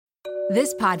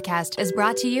This podcast is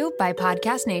brought to you by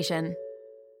Podcast Nation.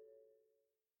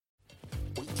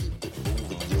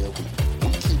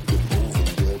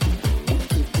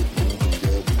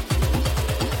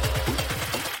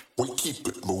 We keep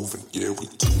it moving, yeah, we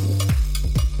do.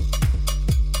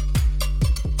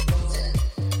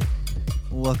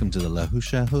 Welcome to the Low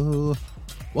Show.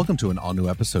 Welcome to an all-new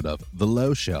episode of The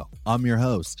Low Show. I'm your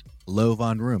host, Lo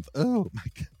Von Rumpf. Oh, my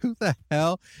God. Who the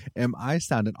hell am I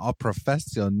sounding all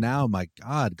professional now? My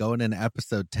God, going into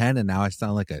episode 10, and now I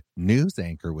sound like a news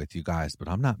anchor with you guys, but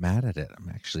I'm not mad at it. I'm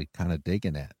actually kind of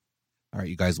digging it. All right,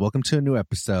 you guys, welcome to a new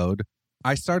episode.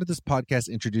 I started this podcast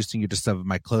introducing you to some of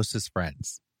my closest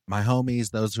friends, my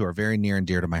homies, those who are very near and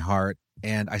dear to my heart.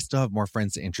 And I still have more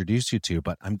friends to introduce you to,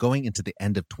 but I'm going into the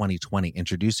end of 2020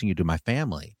 introducing you to my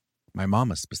family, my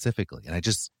mama specifically. And I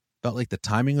just felt like the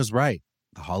timing was right.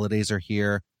 The holidays are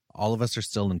here. All of us are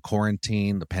still in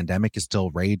quarantine. The pandemic is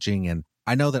still raging. And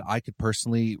I know that I could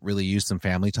personally really use some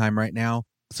family time right now.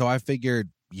 So I figured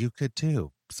you could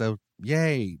too. So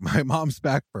yay, my mom's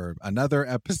back for another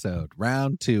episode,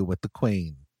 round 2 with the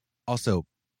Queen. Also,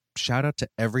 shout out to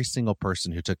every single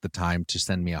person who took the time to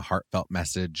send me a heartfelt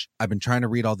message. I've been trying to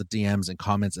read all the DMs and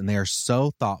comments, and they are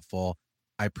so thoughtful.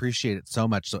 I appreciate it so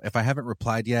much. So if I haven't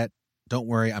replied yet, don't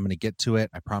worry, I'm going to get to it.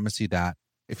 I promise you that.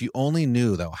 If you only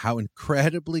knew, though, how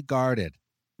incredibly guarded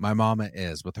my mama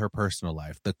is with her personal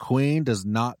life. The Queen does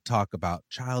not talk about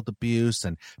child abuse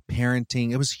and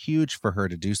parenting. It was huge for her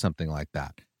to do something like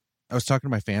that. I was talking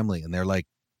to my family, and they're like,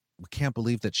 we can't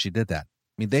believe that she did that.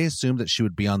 I mean, they assumed that she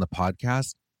would be on the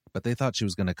podcast, but they thought she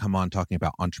was going to come on talking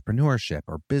about entrepreneurship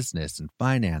or business and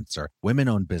finance or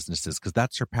women-owned businesses, because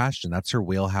that's her passion. That's her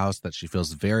wheelhouse that she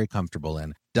feels very comfortable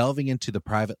in. Delving into the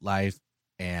private life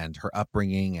and her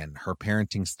upbringing and her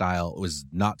parenting style was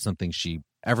not something she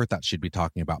ever thought she'd be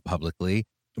talking about publicly.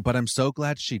 But I'm so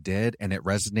glad she did, and it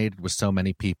resonated with so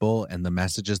many people, and the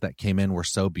messages that came in were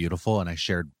so beautiful, and I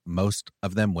shared most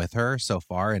of them with her so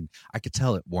far, and I could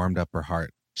tell it warmed up her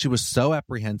heart. She was so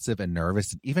apprehensive and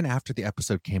nervous. And even after the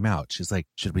episode came out, she's like,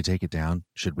 should we take it down?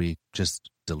 Should we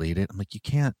just delete it? I'm like, you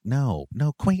can't. No,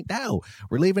 Queen, no.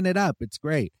 We're leaving it up. It's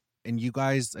great. And you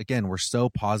guys, again, were so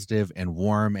positive and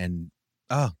warm, and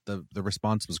the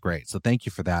response was great. So thank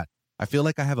you for that. I feel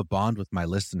like I have a bond with my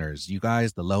listeners. You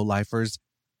guys, the low lifers,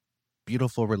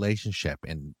 beautiful relationship.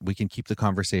 And we can keep the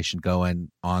conversation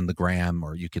going on the gram,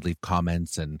 or you could leave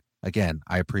comments. And again,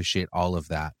 I appreciate all of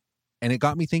that. And it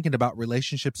got me thinking about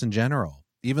relationships in general,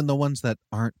 even the ones that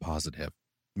aren't positive.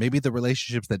 Maybe the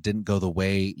relationships that didn't go the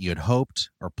way you had hoped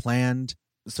or planned.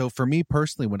 So for me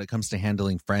personally, when it comes to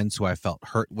handling friends who I felt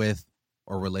hurt with,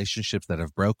 or relationships that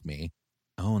have broke me,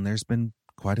 and there's been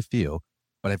quite a few,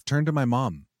 but I've turned to my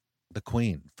mom, the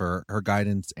Queen, for her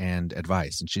guidance and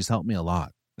advice, and she's helped me a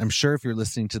lot. I'm sure if you're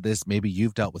listening to this, maybe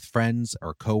you've dealt with friends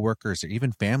or coworkers or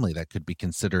even family that could be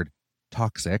considered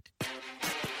toxic.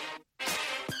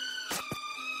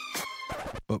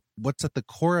 But what's at the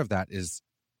core of that is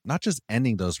not just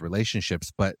ending those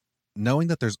relationships, but knowing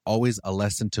that there's always a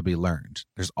lesson to be learned.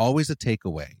 There's always a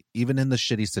takeaway, even in the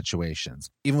shitty situations.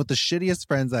 Even with the shittiest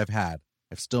friends I've had,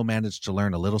 I've still managed to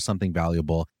learn a little something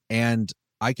valuable. And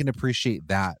I can appreciate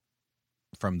that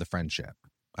from the friendship.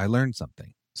 I learned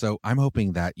something. So I'm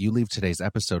hoping that you leave today's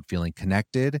episode feeling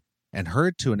connected and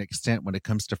heard to an extent when it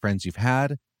comes to friends you've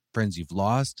had, friends you've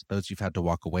lost, those you've had to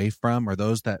walk away from, or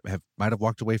those that might have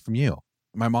walked away from you.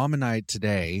 My mom and I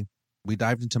today, we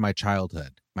dived into my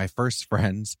childhood, my first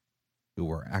friends who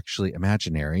were actually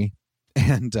imaginary,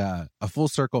 and a full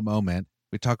circle moment.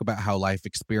 We talk about how life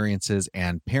experiences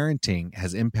and parenting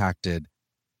has impacted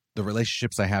the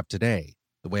relationships I have today,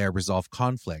 the way I resolve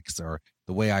conflicts, or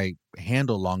the way I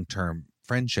handle long-term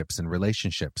friendships and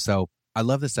relationships. So I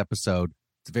love this episode.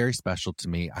 It's very special to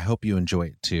me. I hope you enjoy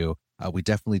it too. We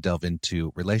definitely delve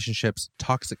into relationships,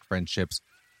 toxic friendships,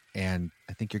 and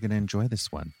I think you're going to enjoy this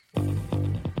one.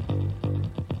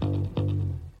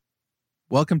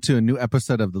 Welcome to a new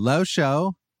episode of The Low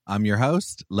Show. I'm your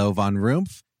host, Lo Von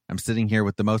Rumpf. I'm sitting here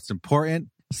with the most important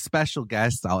special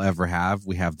guest I'll ever have.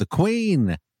 We have the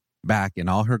Queen back in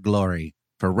all her glory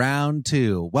for round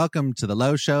 2. Welcome to The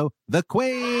Low Show, the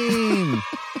Queen.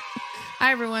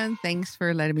 Hi, everyone. Thanks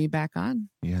for letting me back on.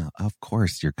 Yeah, of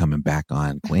course you're coming back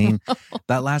on, Queen.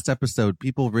 That last episode,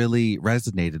 people really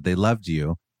resonated. They loved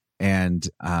you. And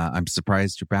I'm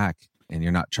surprised you're back and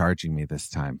you're not charging me this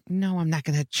time. No, I'm not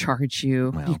going to charge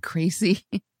you. Well, you crazy.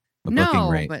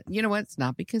 No, but you know what? It's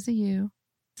not because of you.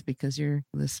 It's because your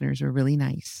listeners are really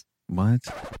nice. What?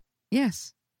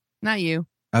 Yes. Not you.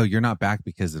 Oh, you're not back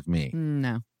because of me.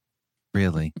 No.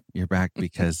 Really? You're back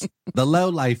because the low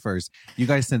lifers, you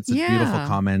guys sent some beautiful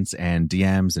comments and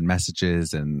DMs and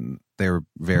messages, and they were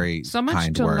very so much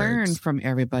kind to words. learn from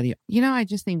everybody. I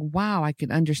just think, wow, I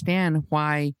could understand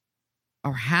why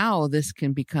or how this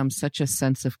can become such a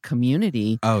sense of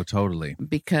community. Oh, totally.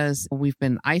 Because we've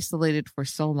been isolated for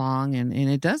so long and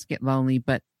it does get lonely.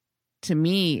 But to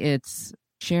me, it's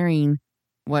sharing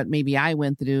what maybe I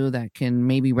went through that can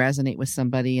maybe resonate with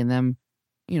somebody, and them,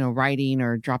 writing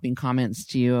or dropping comments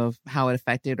to you of how it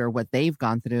affected or what they've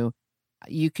gone through.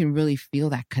 You can really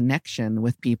feel that connection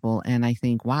with people. And I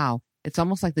think, wow, it's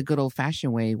almost like the good old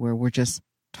fashioned way where we're just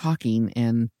talking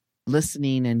and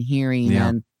listening and hearing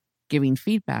and giving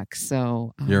feedback.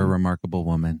 So you're a remarkable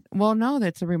woman. Well, no,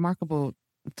 it's a remarkable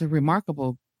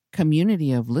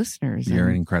community of listeners. You're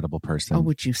an incredible person. Oh,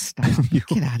 would you stop?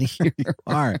 Get out of here. You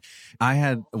are. I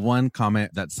had one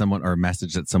comment that someone, or a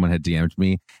message that someone had DM'd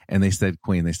me, and they said,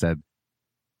 Queen, they said,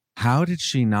 how did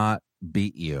she not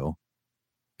beat you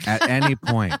at any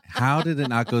point? How did it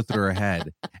not go through her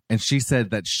head? And she said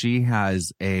that she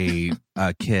has a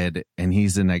kid, and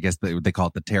he's in, I guess they call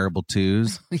it the terrible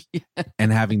twos,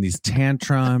 and having these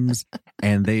tantrums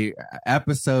and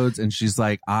episodes. And she's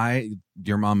like,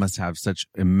 your mom must have such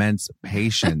immense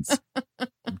patience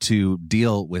to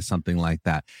deal with something like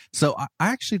that. So I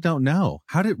actually don't know.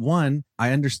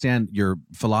 I understand your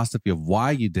philosophy of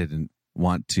why you didn't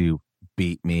want to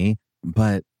beat me,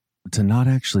 but to not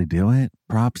actually do it,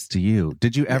 props to you.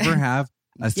 Did you ever have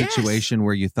a situation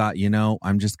where you thought,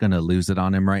 I'm just going to lose it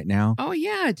on him right now? Oh,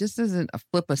 yeah. It just doesn't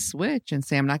flip a switch and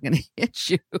say, I'm not going to hit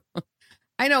you.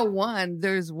 I know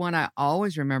there's one I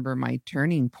always remember, my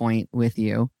turning point with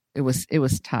you. It was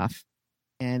tough,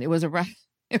 and it was a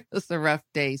rough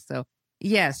day. So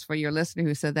yes, for your listener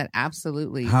who said that,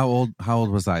 absolutely. How old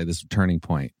was I, this turning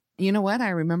point? You know what? I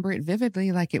remember it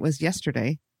vividly, like it was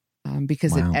yesterday.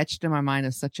 Because it etched in my mind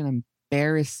as such an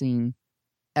embarrassing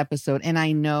episode. And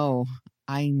I know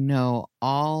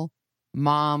all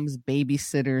moms,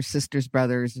 babysitters, sisters,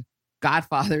 brothers,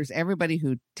 godfathers, everybody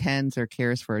who tends or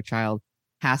cares for a child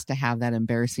has to have that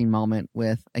embarrassing moment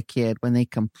with a kid when they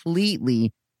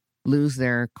completely lose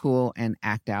their cool and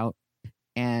act out,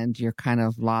 and you're kind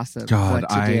of lost of what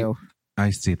to do.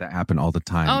 I see that happen all the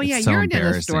time. Oh, it's yeah. so You're in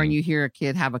the store and you hear a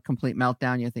kid have a complete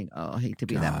meltdown. You think, oh, I hate to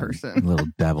be that person. Little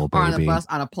devil baby. Or on the bus,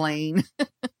 on a plane.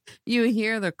 You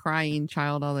hear the crying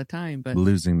child all the time. But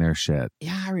losing their shit.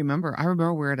 Yeah, I remember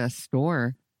we're at a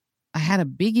store. I had a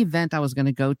big event I was going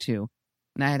to go to.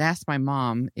 And I had asked my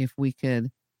mom if we could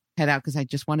head out because I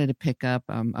just wanted to pick up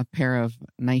a pair of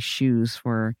nice shoes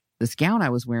for this gown I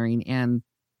was wearing. And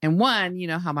one,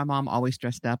 how my mom always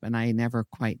dressed up and I never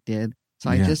quite did. So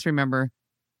I just remember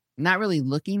not really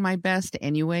looking my best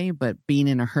anyway, but being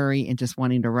in a hurry and just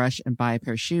wanting to rush and buy a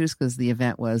pair of shoes because the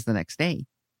event was the next day.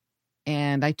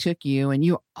 And I took you, and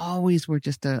you always were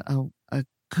just a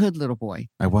good little boy.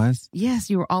 I was? Yes,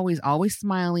 you were always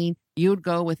smiling. You would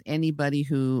go with anybody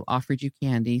who offered you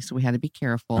candy, so we had to be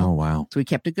careful. Oh, wow. So we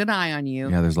kept a good eye on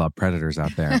you. Yeah, there's a lot of predators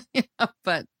out there.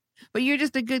 But you're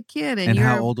just a good kid. And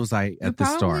how old was I at the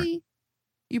store?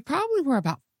 You probably were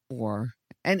about 4.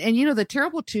 And the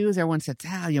terrible twos, everyone said,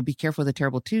 be careful of the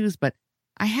terrible twos. But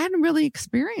I hadn't really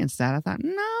experienced that. I thought,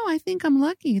 no, I think I'm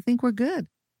lucky. I think we're good.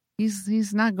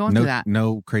 He's not going through that.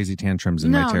 No crazy tantrums in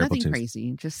my terrible twos. No, nothing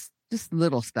crazy. Just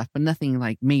little stuff, but nothing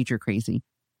like major crazy.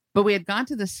 But we had gone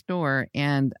to the store,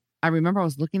 and I remember I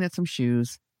was looking at some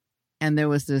shoes, and there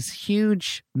was this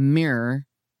huge mirror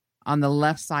on the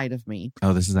left side of me.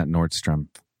 Oh, this is at Nordstrom.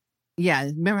 Yeah,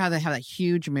 remember how they have that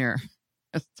huge mirror?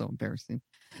 That's so embarrassing.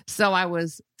 So I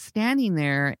was standing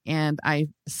there and I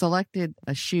selected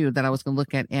a shoe that I was going to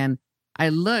look at. And I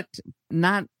looked,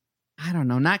 not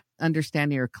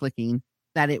understanding or clicking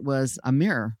that it was a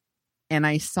mirror. And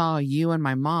I saw you and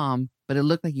my mom, but it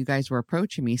looked like you guys were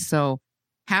approaching me. So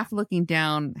half looking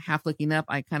down, half looking up,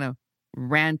 I kind of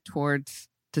ran towards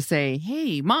to say,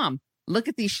 hey, Mom, look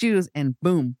at these shoes. And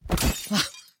boom,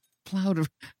 plowed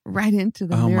right into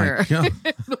the mirror. Oh, my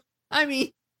God. I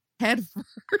mean, head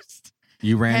first.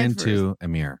 You ran into a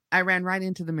mirror. I ran right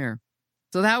into the mirror.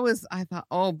 So that was, I thought,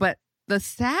 but the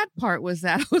sad part was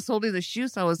that I was holding the shoe.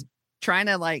 So I was trying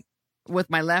to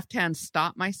with my left hand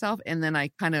stop myself. And then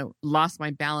I kind of lost my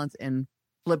balance and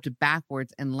flipped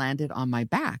backwards and landed on my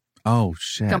back. Oh,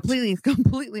 shit.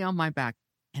 Completely on my back.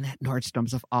 And at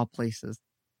Nordstrom's of all places.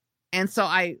 And so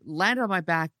I landed on my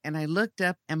back and I looked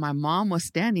up and my mom was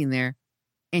standing there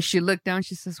and she looked down.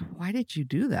 She says, why did you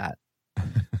do that?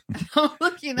 I'm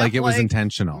looking like it was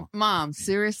intentional. Mom,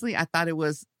 seriously? I thought it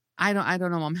was, I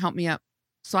don't know, Mom, help me up.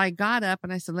 So I got up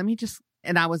and I said, let me just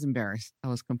And I was embarrassed. I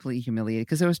was completely humiliated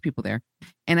because there was people there.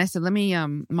 And I said, let me,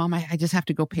 Mom, I just have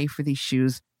to go pay for these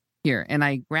shoes here. And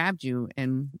I grabbed you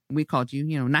and we called you,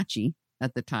 Nachi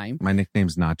at the time. My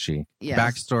nickname's Nachi. Yes.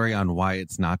 Backstory on why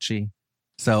it's Nachi.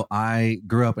 So I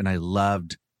grew up and I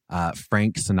loved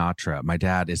Frank Sinatra. My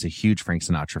dad is a huge Frank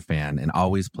Sinatra fan and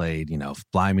always played,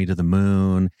 Fly Me to the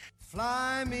Moon.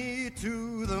 Fly me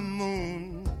to the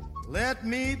moon. Let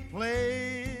me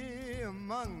play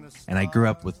among the stars. And I grew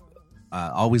up with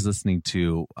always listening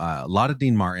to a lot of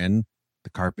Dean Martin, the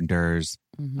Carpenters,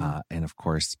 and of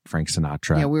course, Frank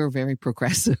Sinatra. Yeah, we were very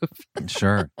progressive.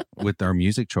 Sure. With our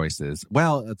music choices.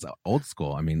 Well, it's old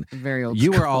school. I mean, Very old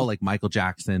you school. were all like Michael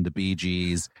Jackson, the Bee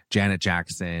Gees, Janet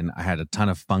Jackson. I had a ton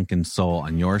of funk and soul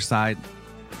on your side.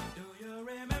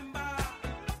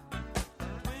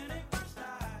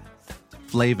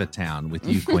 Flavatown with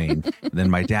you, Queen. Then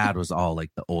my dad was all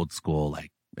like the old school,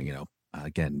 like,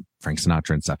 again, Frank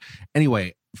Sinatra and stuff.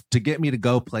 Anyway, to get me to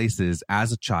go places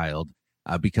as a child,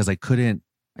 because I couldn't,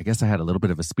 I guess I had a little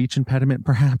bit of a speech impediment,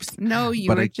 perhaps. No, you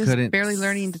but were I just couldn't barely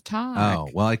learning to talk. Oh,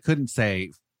 well, I couldn't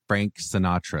say Frank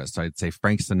Sinatra, so I'd say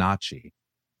Frank Sinatra.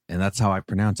 And that's how I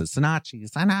pronounce it.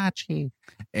 Sinatra.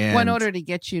 And Well, in order to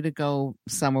get you to go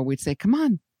somewhere, we'd say, come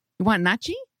on, you want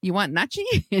Nachi? You want Nachi?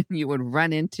 And you would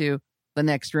run into the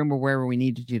next room or wherever we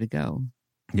needed you to go.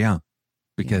 yeah,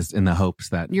 because in the hopes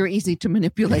that You're easy to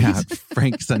manipulate.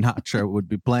 Frank Sinatra would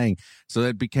be playing. So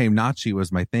it became Nachi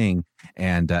was my thing.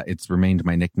 And it's remained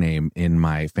my nickname in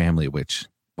my family, which,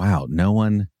 wow, no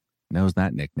one knows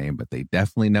that nickname, but they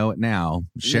definitely know it now,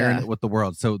 sharing Yeah. it with the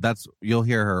world. So you'll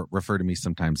hear her refer to me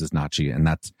sometimes as Nachi, and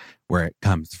that's where it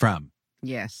comes from.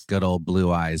 Yes. Good old blue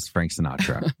eyes, Frank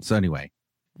Sinatra. So anyway,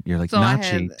 you're like, So I Nachi,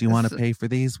 had- do you want to pay for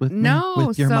these with me? No,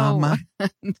 With your so, mama?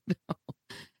 No.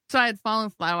 So I had fallen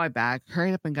flat on my back,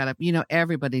 hurried up and got up.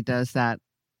 Everybody does that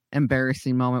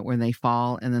embarrassing moment when they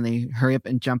fall and then they hurry up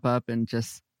and jump up and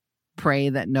just pray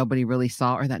that nobody really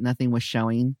saw or that nothing was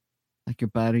showing, like your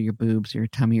butt or your boobs or your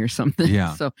tummy or something.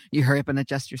 Yeah. So you hurry up and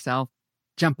adjust yourself,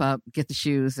 jump up, get the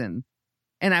shoes, and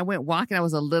I went walking. I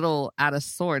was a little out of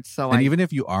sorts. So And even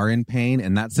if you are in pain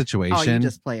in that situation, you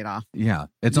just play it off. yeah,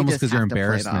 it's you almost just because your have to play it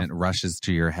embarrassment rushes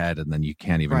to your head and then you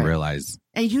can't even Right. realize.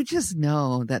 And you just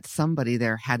know that somebody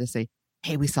there had to say,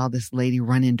 hey, we saw this lady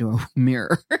run into a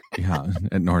mirror. Yeah,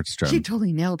 at Nordstrom. She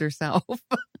totally nailed herself,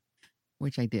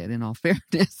 which I did in all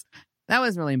fairness. That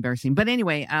was really embarrassing. But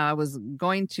anyway, I was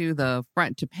going to the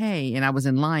front to pay and I was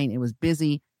in line. It was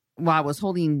busy while I was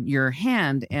holding your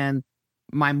hand. And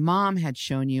my mom had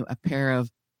shown you a pair of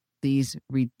these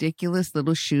ridiculous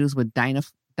little shoes with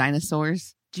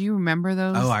dinosaurs. Do you remember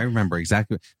those? Oh, I remember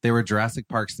exactly. They were Jurassic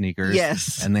Park sneakers.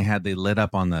 Yes. And they lit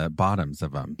up on the bottoms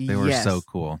of them. They were Yes. so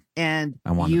cool. And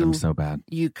I wanted them so bad.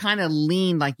 you kind of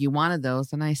leaned like you wanted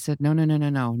those. And I said,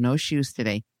 no shoes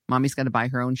today. Mommy's got to buy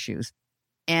her own shoes.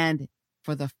 And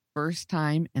for the first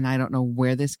time, and I don't know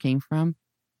where this came from,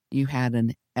 you had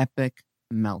an epic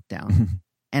meltdown.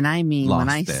 And I mean,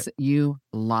 you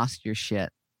lost your shit.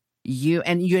 You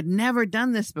had never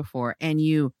done this before. And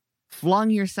you flung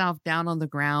yourself down on the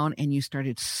ground and you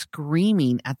started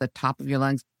screaming at the top of your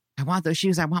lungs, I want those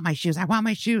shoes. I want my shoes. I want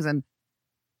my shoes. And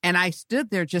I stood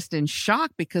there just in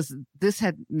shock because this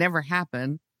had never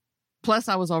happened. Plus,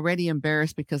 I was already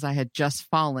embarrassed because I had just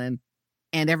fallen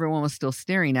and everyone was still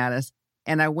staring at us.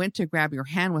 And I went to grab your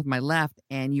hand with my left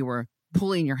and you were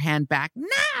pulling your hand back.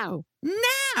 No.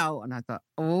 And I thought,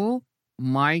 oh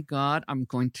my God, I'm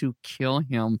going to kill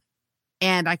him.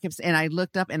 And I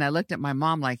looked up and I looked at my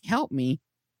mom like, help me.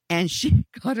 And she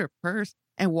got her purse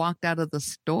and walked out of the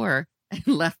store and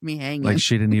left me hanging. Like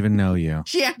she didn't even know you.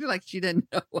 She acted like she didn't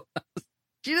know us.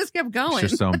 She just kept going.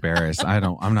 She's so embarrassed.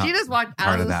 I'm not. She just walked part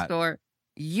out of the that store.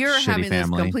 You're shitty having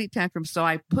family. this complete tantrum. So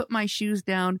I put my shoes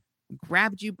down,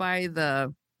 grabbed you by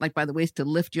the waist to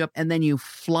lift you up. And then you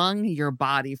flung your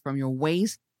body from your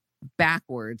waist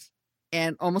backwards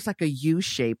and almost like a U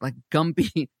shape, like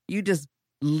Gumby. You just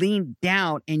leaned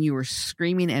down and you were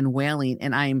screaming and wailing.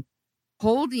 And I'm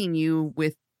holding you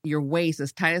with your waist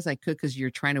as tight as I could because you're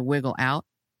trying to wiggle out.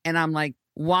 And I'm like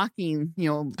walking,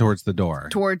 towards the door.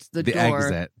 towards the door,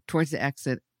 exit. towards the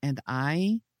exit. And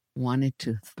I wanted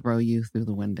to throw you through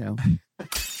the window.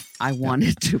 I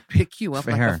wanted to pick you up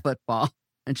like Fair. a football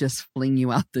and just fling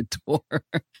you out the door.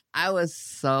 I was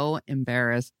so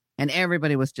embarrassed and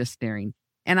everybody was just staring.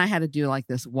 And I had to do like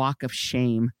this walk of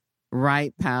shame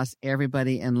right past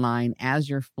everybody in line as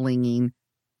you're flinging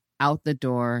out the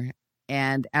door.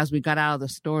 And as we got out of the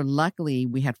store, luckily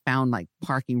we had found like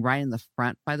parking right in the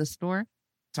front by the store.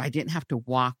 So I didn't have to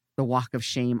walk the walk of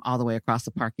shame all the way across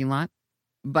the parking lot.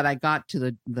 But I got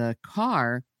to the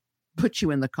car put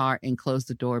you in the car and closed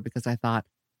the door because I thought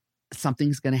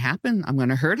something's going to happen. I'm going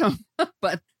to hurt him.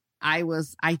 But I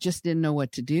just didn't know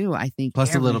what to do. I think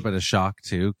plus a little bit of shock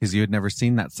too, because you had never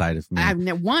seen that side of me.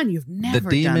 You've never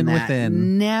the demon done that.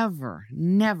 within.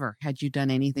 Never had you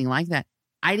done anything like that.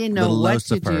 I didn't know what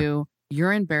to do.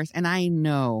 You're embarrassed. And I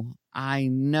know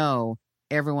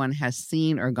everyone has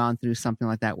seen or gone through something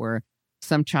like that where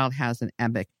some child has an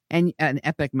epic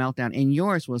meltdown, and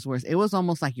yours was worse. It was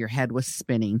almost like your head was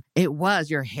spinning. It was.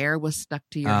 Your hair was stuck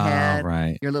to your head.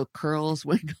 Right. Your little curls.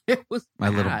 It was my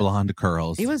bad. little blonde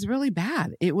curls. It was really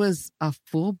bad. It was a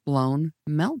full-blown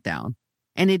meltdown.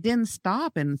 And it didn't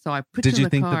stop. And so I put you in the car. Did you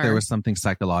think that there was something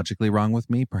psychologically wrong with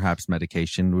me? Perhaps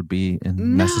medication would be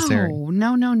necessary?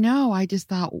 No. I just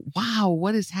thought, wow,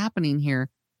 what is happening here?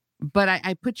 But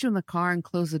I put you in the car and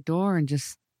closed the door and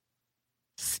just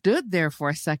stood there for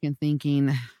a second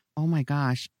thinking, oh my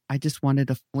gosh, I just wanted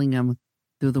to fling him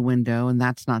through the window, and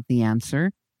that's not the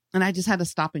answer. And I just had to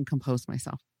stop and compose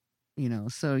myself,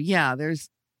 So yeah, there's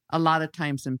a lot of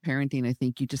times in parenting, I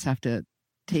think you just have to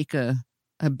take a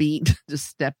beat, just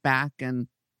step back and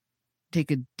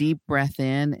take a deep breath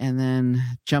in and then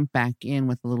jump back in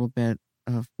with a little bit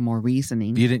of more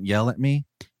reasoning. You didn't yell at me?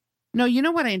 No, you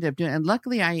know what I ended up doing? And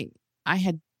luckily I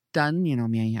had done,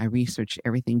 I researched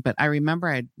everything, but I remember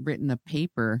I'd written a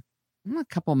paper a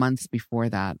couple months before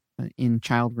that in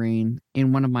child rearing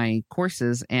in one of my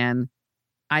courses. And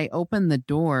I opened the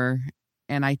door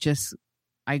and I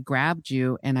grabbed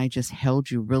you and I just held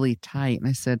you really tight. And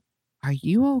I said, are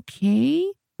you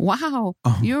okay? Wow,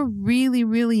 You're really,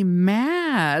 really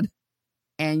mad.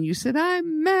 And you said,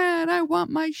 I'm mad. I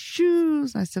want my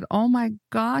shoes. I said, oh my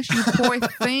gosh, you poor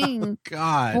thing.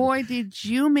 God. Boy, did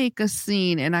you make a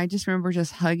scene. And I just remember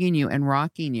just hugging you and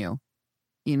rocking you.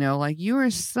 Like you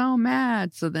were so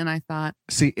mad. So then I thought.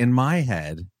 See, in my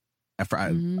head,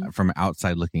 from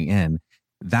outside looking in,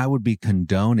 that would be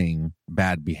condoning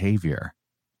bad behavior.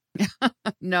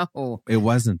 No. It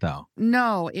wasn't, though.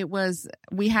 No, it was.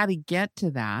 We had to get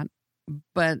to that.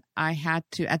 But I had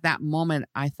to, at that moment,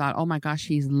 I thought, oh my gosh,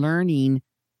 he's learning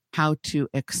how to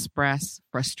express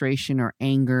frustration or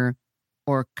anger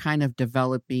or kind of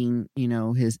developing,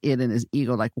 his id and his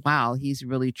ego. Like, wow, he's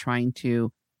really trying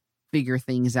to figure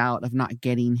things out of not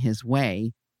getting his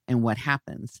way and what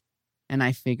happens. And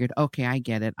I figured, okay, I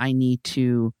get it. I need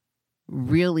to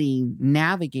really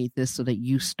navigate this so that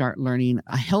you start learning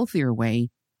a healthier way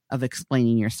of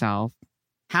explaining yourself,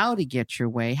 how to get your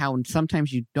way, how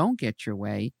sometimes you don't get your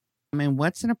way. I mean,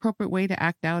 what's an appropriate way to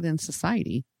act out in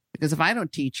society? Because if I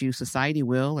don't teach you, society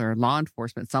will, or law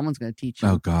enforcement, someone's going to teach you.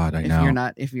 Oh God, I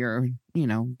know. If you're,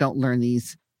 don't learn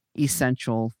these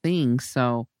essential things.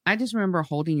 So I just remember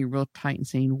holding you real tight and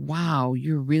saying, wow,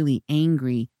 you're really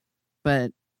angry.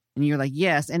 And you're like,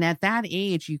 yes. And at that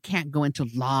age, you can't go into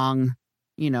long,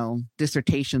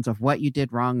 dissertations of what you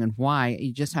did wrong and why.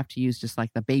 You just have to use just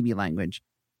like the baby language.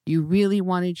 You really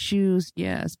wanted shoes?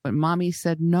 Yes. But mommy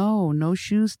said, no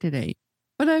shoes today.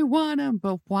 But I want them.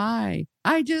 But why?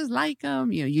 I just like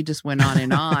them. You just went on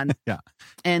and on. Yeah.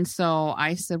 And so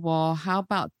I said, well, how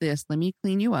about this? Let me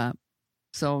clean you up.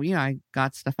 So, I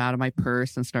got stuff out of my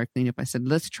purse and started cleaning up. I said,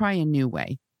 let's try a new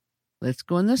way. Let's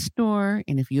go in the store.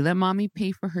 And if you let mommy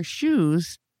pay for her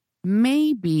shoes,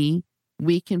 maybe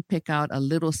we can pick out a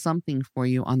little something for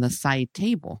you on the side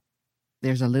table.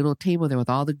 There's a little table there with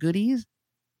all the goodies.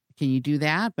 Can you do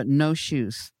that? But no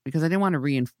shoes, because I didn't want to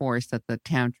reinforce that the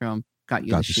tantrum got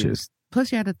you the shoes.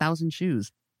 Plus you had 1,000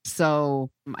 shoes.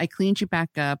 So I cleaned you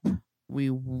back up. We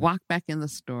walked back in the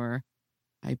store.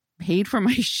 I paid for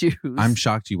my shoes. I'm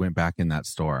shocked you went back in that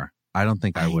store. I don't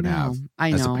think I would have.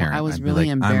 I as know. A parent. I was I'd really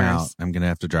embarrassed. I'm out. I'm going to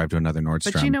have to drive to another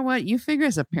Nordstrom. But you know what? You figure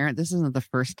as a parent, this isn't the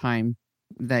first time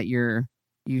that you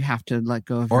have to let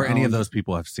go of or your any own. of those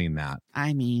people have seen that.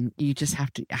 I mean, you just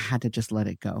have to. I had to just let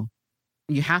it go.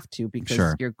 You have to,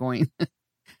 because you're going.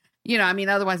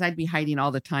 Otherwise I'd be hiding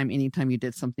all the time. Anytime you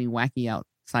did something wacky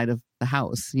outside of the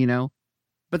house,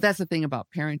 But that's the thing about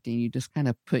parenting. You just kind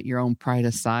of put your own pride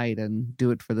aside and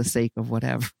do it for the sake of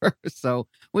whatever. So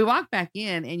we walked back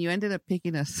in and you ended up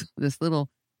picking us this little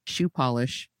shoe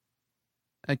polish,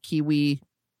 a kiwi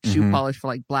shoe polish for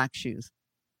like black shoes.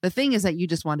 The thing is that you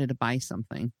just wanted to buy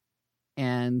something,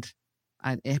 and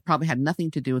it probably had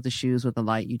nothing to do with the shoes, with the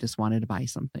light. You just wanted to buy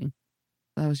something.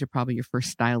 That was probably your first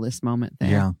stylist moment there.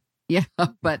 Yeah. Yeah.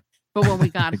 But when we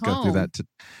got I home, go through that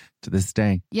to this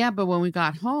day. Yeah. But when we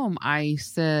got home, I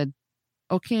said,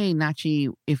 okay,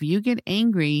 Nachi, if you get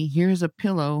angry, here's a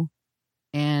pillow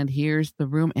and here's the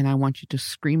room. And I want you to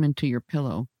scream into your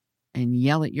pillow and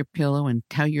yell at your pillow and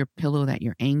tell your pillow that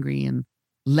you're angry. And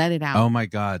Let it out. Oh my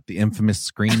God, the infamous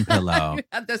screen pillow. You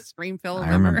had the screen pillow. I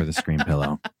remember the screen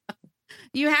pillow.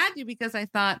 You had to, because I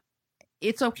thought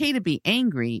it's okay to be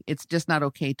angry. It's just not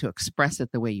okay to express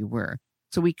it the way you were.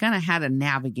 So we kind of had to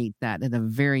navigate that at a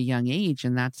very young age,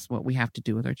 and that's what we have to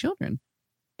do with our children.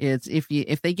 It's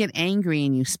if they get angry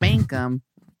and you spank them,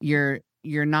 you're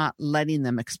not letting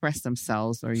them express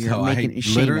themselves, or you're making a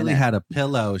shame. I literally had a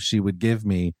pillow she would give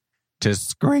me to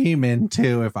scream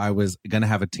into if I was going to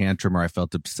have a tantrum or I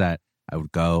felt upset. I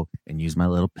would go and use my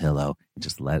little pillow and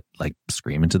just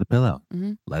scream into the pillow,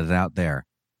 let it out there.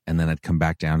 And then I'd come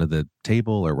back down to the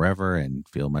table or wherever and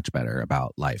feel much better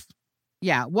about life.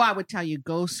 Yeah. Well, I would tell you,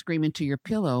 go scream into your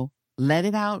pillow, let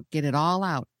it out, get it all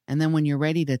out. And then when you're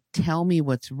ready to tell me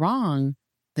what's wrong,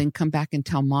 then come back and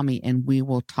tell mommy and we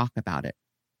will talk about it.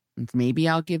 And maybe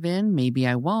I'll give in. Maybe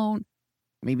I won't.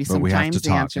 Maybe sometimes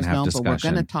the answer is no, but we're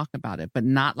going to talk about it. But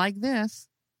not like this.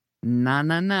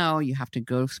 No. You have to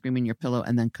go scream in your pillow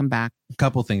and then come back. A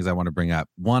couple things I want to bring up.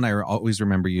 One, I always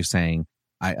remember you saying,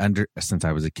 since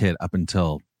I was a kid up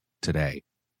until today,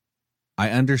 I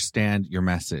understand your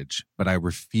message, but I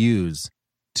refuse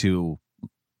to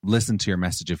listen to your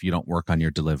message if you don't work on your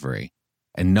delivery.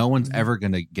 And no one's ever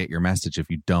going to get your message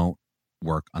if you don't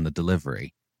work on the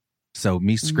delivery. So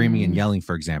me screaming and yelling,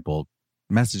 for example,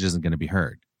 message isn't going to be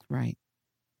heard. Right.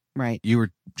 You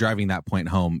were driving that point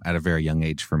home at a very young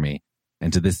age for me.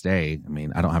 And to this day, I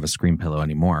mean, I don't have a scream pillow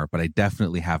anymore, but I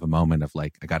definitely have a moment of I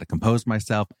got to compose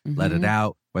myself, let it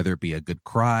out, whether it be a good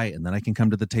cry, and then I can come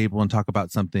to the table and talk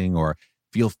about something, or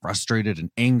feel frustrated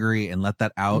and angry and let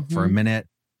that out for a minute,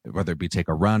 whether it be take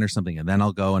a run or something, and then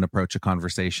I'll go and approach a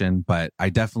conversation. But I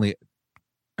definitely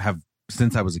have,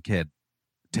 since I was a kid,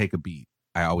 take a beat.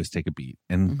 I always take a beat.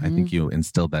 And I think you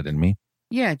instilled that in me.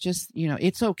 Yeah, just,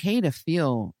 it's okay to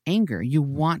feel anger. You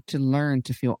want to learn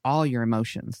to feel all your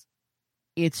emotions.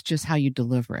 It's just how you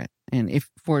deliver it. And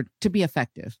to be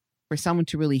effective, for someone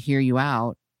to really hear you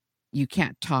out, you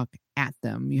can't talk at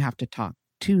them. You have to talk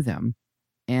to them.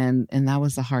 And that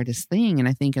was the hardest thing. And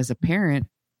I think as a parent,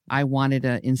 I wanted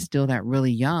to instill that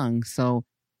really young. So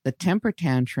the temper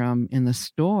tantrum in the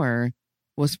store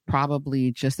was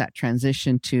probably just that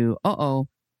transition to,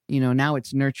 now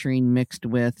it's nurturing mixed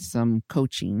with some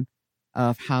coaching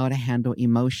of how to handle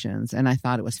emotions. And I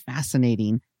thought it was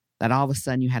fascinating that all of a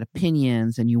sudden you had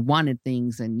opinions and you wanted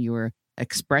things and you were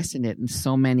expressing it in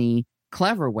so many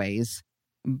clever ways.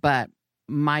 But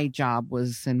my job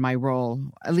was, in my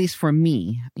role, at least for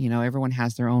me, everyone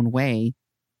has their own way.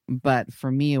 But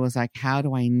for me, it was how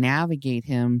do I navigate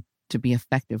him to be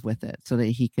effective with it so that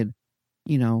he could,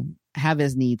 have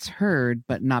his needs heard,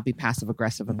 but not be passive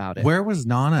aggressive about it. Where was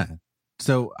Nana?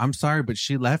 So I'm sorry, but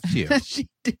she left you. She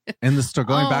did. In the store,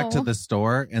 going back to the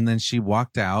store, and then she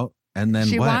walked out, and then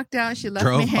she walked out. She left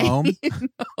drove me home.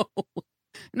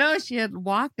 No, she had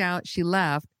walked out. She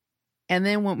left, and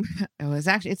then when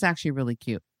it's actually really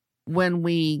cute. When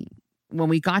we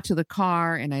got to the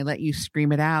car, and I let you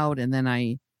scream it out, and then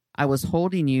I was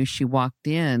holding you. She walked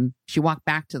in. She walked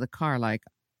back to the car,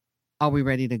 are we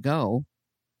ready to go?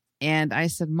 And I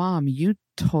said, Mom, you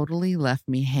totally left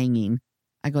me hanging.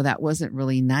 I go, that wasn't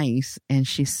really nice. And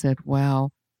she said,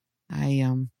 well,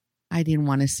 I didn't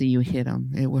want to see you hit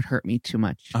him. It would hurt me too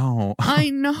much. Oh,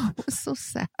 I know. It was so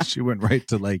sad. She went right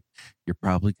to you're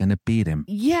probably going to beat him.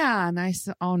 Yeah. And I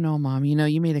said, oh no, Mom,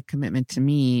 you made a commitment to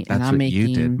me. That's and I'm what making...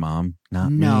 you did, Mom,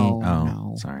 not me.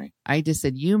 No. Sorry. I just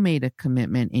said, you made a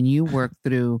commitment and you worked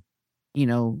through,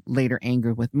 later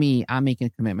anger with me. I'm making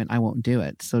a commitment. I won't do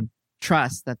it. So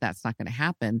trust that that's not going to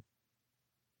happen.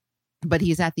 But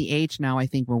he's at the age now, I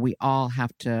think, where we all have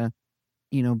to,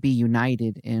 be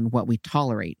united in what we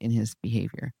tolerate in his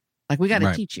behavior. We got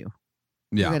to teach you.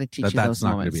 Yeah. We got to teach you that's those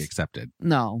not moments. going to be accepted.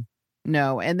 No.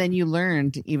 And then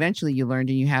eventually you learned,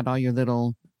 and you had all your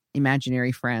little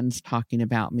imaginary friends talking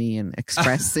about me and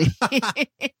expressing.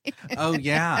 Oh,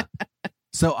 yeah.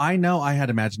 So I know I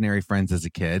had imaginary friends as a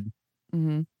kid.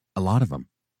 Mm-hmm. A lot of them.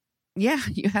 Yeah,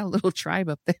 you had a little tribe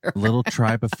up there. A little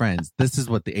tribe of friends. This is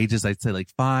what the ages, I'd say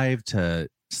 5 to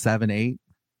 7, 8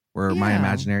 were my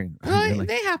imaginary. Well,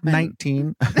 they happen.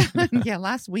 19. Yeah,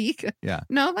 last week. Yeah.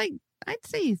 No, I'd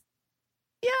say,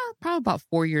 probably about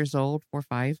 4 years old, 4 or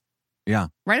 5. Yeah.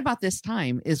 Right about this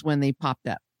time is when they popped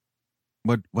up.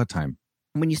 What time?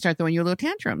 When you start throwing your little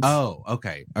tantrums. Oh,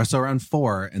 okay. So around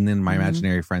 4, and then my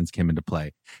imaginary friends came into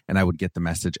play, and I would get the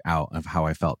message out of how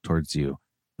I felt towards you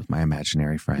with my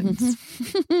imaginary friends.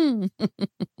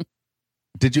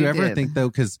 Did you ever think, though,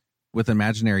 because with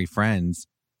imaginary friends,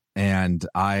 and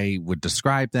I would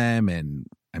describe them and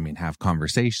have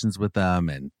conversations with them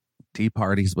and tea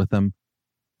parties with them,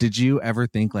 did you ever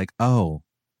think oh,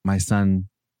 my son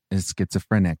is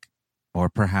schizophrenic, or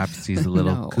perhaps he's a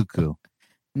little No. cuckoo.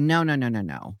 No.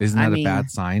 Isn't that a bad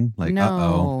sign? Like, no.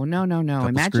 Couple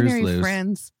Imaginary screws loose.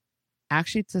 friends,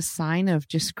 actually, it's a sign of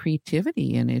just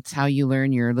creativity, and it's how you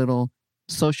learn your little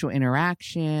social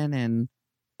interaction, and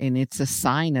it's a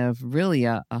sign of really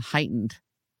a heightened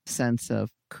sense of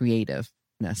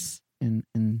creativeness in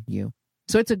you.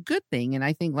 So it's a good thing, and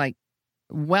I think like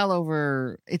well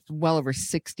over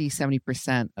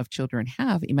 60-70% of children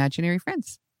have imaginary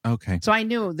friends. Okay. So I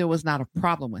knew there was not a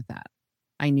problem with that.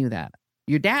 I knew that.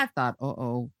 Your dad thought,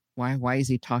 why is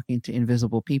he talking to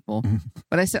invisible people?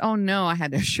 But I said, oh no, I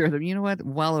had to assure them, you know what?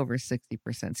 Well over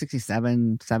 60%,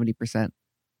 67, 70%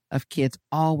 of kids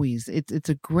always, it's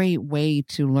a great way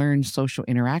to learn social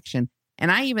interaction.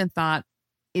 And I even thought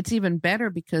it's even better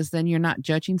because then you're not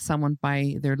judging someone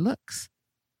by their looks.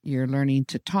 You're learning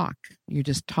to talk. You're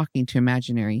just talking to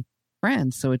imaginary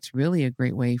friends. So it's really a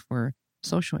great way for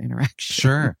social interaction.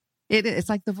 Sure. It's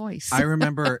like The Voice. I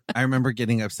remember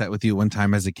getting upset with you one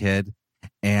time as a kid.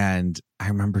 And I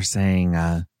remember saying,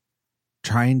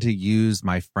 trying to use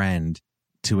my friend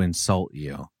to insult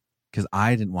you because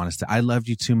I didn't want to say, I loved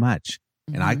you too much.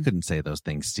 And I couldn't say those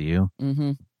things to you.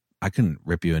 Mm-hmm. I couldn't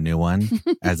rip you a new one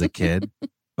as a kid,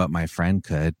 but my friend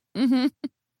could. Mm-hmm.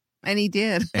 And he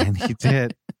did. And he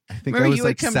did. I think Remember, I was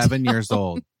like 7 years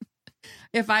old.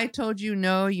 If I told you,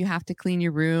 no, you have to clean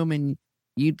your room, and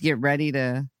you'd get ready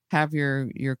to have your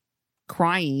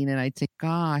crying, and I'd say,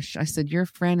 gosh, I said, your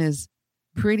friend is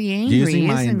pretty angry, using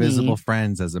my isn't invisible he?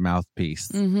 friends as a mouthpiece.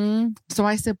 Mm-hmm. So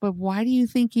I said, but why do you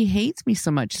think he hates me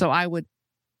so much? So I would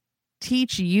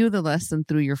teach you the lesson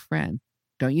through your friend.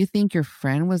 Don't you think your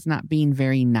friend was not being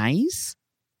very nice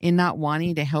in not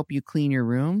wanting to help you clean your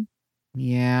room?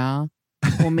 Yeah.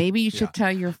 Well, maybe you should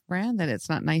tell your friend that it's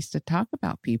not nice to talk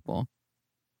about people.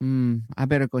 I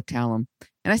better go tell him.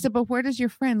 And I said, but where does your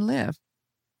friend live?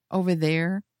 Over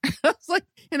there. I was like,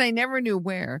 and I never knew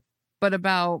where. But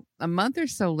about a month or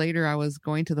so later, I was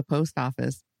going to the post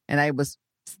office, and I was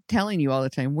telling you all the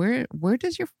time, where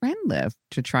does your friend live,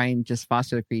 to try and just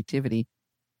foster the creativity.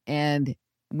 And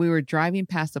we were driving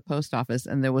past the post office,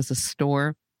 and there was a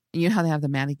store. You know how they have the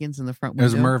mannequins in the front window?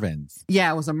 It was Mervin's.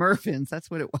 Yeah, it was a Mervin's. That's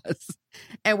what it was.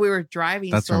 And we were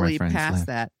driving slowly past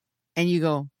that. And you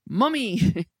go,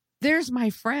 Mommy, there's my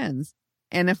friends.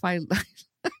 And if I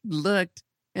looked,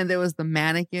 and there was the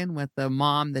mannequin with the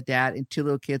mom, the dad, and two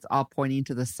little kids all pointing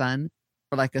to the sun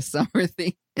for like a summer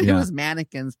thing. And it was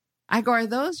mannequins. I go, are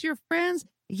those your friends?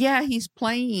 Yeah, he's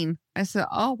playing. I said,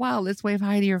 oh, wow, let's wave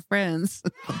hi to your friends.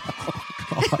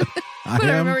 But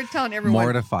I remember telling everyone,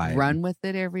 mortified. Run with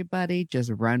it, everybody.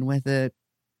 Just run with it.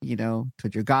 You know,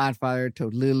 told your godfather,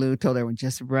 told Lulu, told everyone,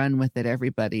 just run with it,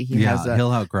 everybody. He'll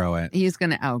outgrow it. He's going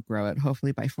to outgrow it,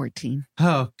 hopefully by 14.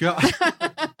 Oh, God.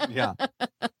 Yeah.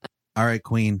 All right,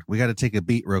 Queen, we got to take a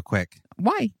beat real quick.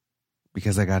 Why?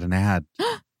 Because I got an ad.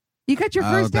 You got your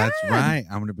first ad? That's right.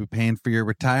 I'm going to be paying for your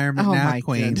retirement now, my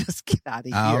Queen. Goodness, get out of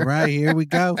here. All right, here we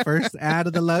go. First ad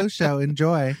of the Low Show.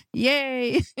 Enjoy.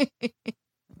 Yay.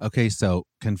 Okay, so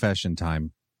confession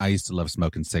time. I used to love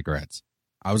smoking cigarettes.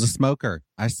 I was a smoker.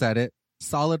 I said it.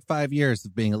 Solid 5 years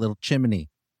of being a little chimney.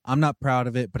 I'm not proud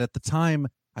of it, but at the time,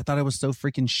 I thought it was so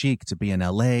freaking chic to be in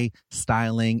LA,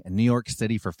 styling, in New York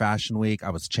City for Fashion Week. I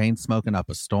was chain smoking up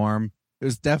a storm. It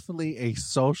was definitely a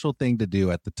social thing to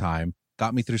do at the time.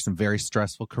 Got me through some very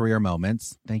stressful career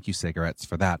moments. Thank you, cigarettes,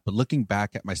 for that. But looking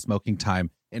back at my smoking time,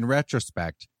 in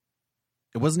retrospect,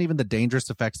 it wasn't even the dangerous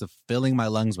effects of filling my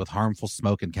lungs with harmful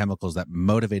smoke and chemicals that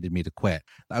motivated me to quit.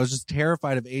 I was just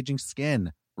terrified of aging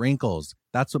skin, wrinkles.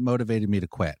 That's what motivated me to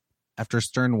quit. After a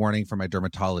stern warning from my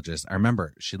dermatologist, I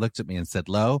remember she looked at me and said,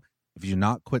 Lo, if you do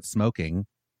not quit smoking,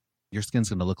 your skin's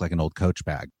going to look like an old Coach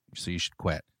bag, so you should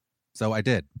quit. So I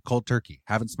did. Cold turkey.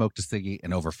 Haven't smoked a ciggy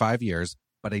in over 5 years,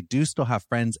 but I do still have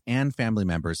friends and family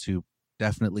members who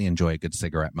definitely enjoy a good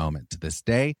cigarette moment to this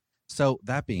day. So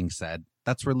that being said,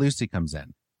 that's where Lucy comes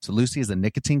in. So Lucy is a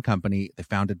nicotine company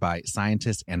founded by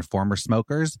scientists and former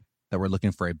smokers that were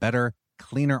looking for a better,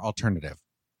 cleaner alternative.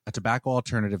 A tobacco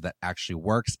alternative that actually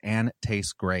works and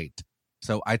tastes great.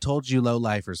 So I told you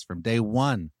low-lifers from day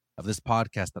one of this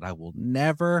podcast that I will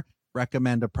never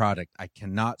recommend a product I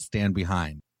cannot stand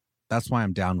behind. That's why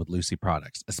I'm down with Lucy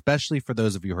products, especially for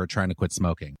those of you who are trying to quit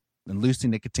smoking. And Lucy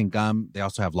nicotine gum, they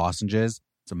also have lozenges.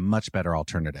 It's a much better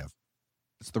alternative.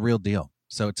 It's the real deal.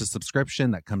 So it's a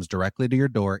subscription that comes directly to your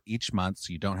door each month,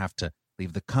 so you don't have to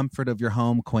leave the comfort of your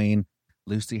home, Queen.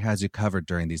 Lucy has you covered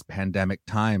during these pandemic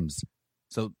times.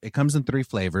 So it comes in 3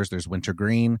 flavors. There's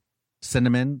wintergreen,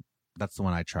 cinnamon. That's the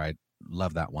one I tried.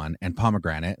 Love that one. And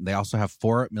pomegranate. They also have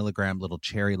 4-milligram little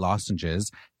cherry lozenges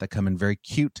that come in very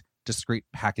cute, discreet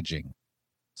packaging.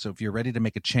 So if you're ready to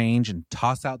make a change and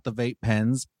toss out the vape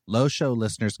pens, Low Show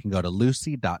listeners can go to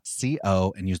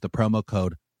lucy.co and use the promo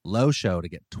code LOWSHOW to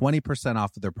get 20%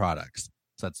 off of their products.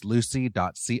 So that's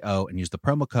lucy.co and use the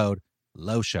promo code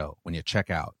LOWSHOW when you check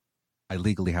out. I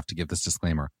legally have to give this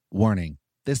disclaimer. Warning,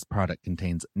 this product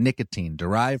contains nicotine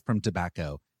derived from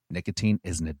tobacco. Nicotine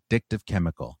is an addictive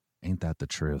chemical. Ain't that the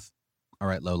truth? All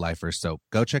right, low lifers. So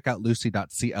go check out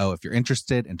lucy.co if you're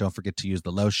interested, and don't forget to use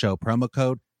the Low Show promo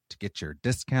code to get your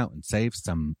discount and save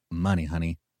some money,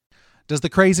 honey. Does the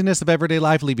craziness of everyday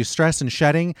life leave you stressed and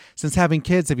shedding? Since having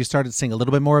kids, have you started seeing a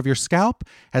little bit more of your scalp?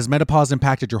 Has menopause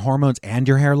impacted your hormones and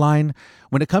your hairline?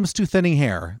 When it comes to thinning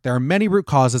hair, there are many root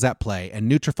causes at play, and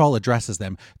Nutrafol addresses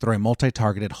them through a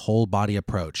multi-targeted whole-body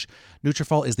approach.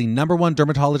 Nutrafol is the #1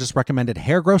 dermatologist-recommended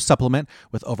hair growth supplement,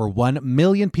 with over 1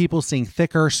 million people seeing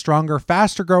thicker, stronger,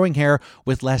 faster-growing hair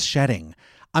with less shedding.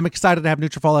 I'm excited to have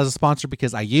Nutrafol as a sponsor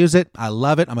because I use it. I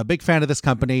love it. I'm a big fan of this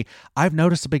company. I've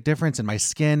noticed a big difference in my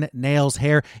skin, nails,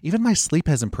 hair. Even my sleep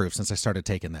has improved since I started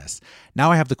taking this. Now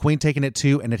I have the Queen taking it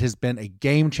too, and it has been a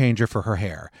game changer for her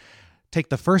hair. Take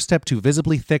the first step to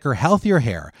visibly thicker, healthier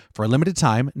hair. For a limited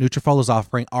time, Nutrafol is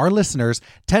offering our listeners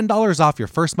 $10 off your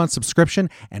first month subscription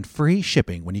and free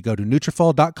shipping when you go to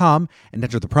Nutrafol.com and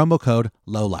enter the promo code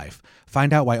LOWLIFE.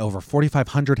 Find out why over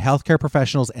 4,500 healthcare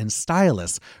professionals and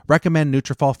stylists recommend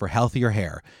Nutrafol for healthier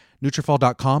hair.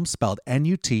 Nutrafol.com, spelled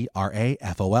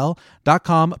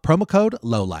Nutrafol.com, promo code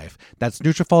LOWLIFE. That's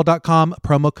Nutrafol.com,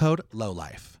 promo code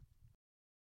LOWLIFE.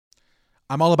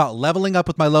 I'm all about leveling up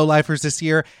with my low lifers this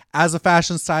year. As a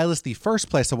fashion stylist, the first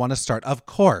place I want to start, of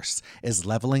course, is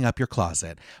leveling up your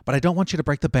closet. But I don't want you to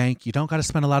break the bank. You don't got to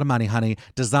spend a lot of money, honey.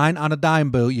 Design on a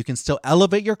dime, boo. You can still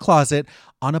elevate your closet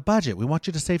on a budget. We want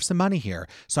you to save some money here.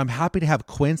 So I'm happy to have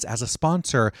Quince as a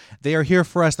sponsor. They are here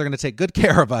for us. They're going to take good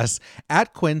care of us.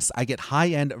 At Quince, I get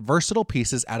high-end, versatile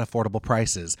pieces at affordable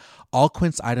prices. All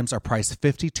Quince items are priced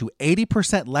 50 to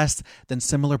 80% less than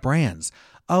similar brands.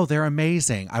 Oh, they're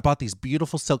amazing. I bought these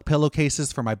beautiful silk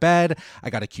pillowcases for my bed. I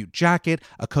got a cute jacket,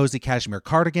 a cozy cashmere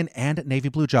cardigan, and navy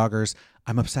blue joggers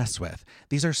I'm obsessed with.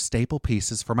 These are staple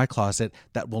pieces for my closet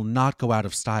that will not go out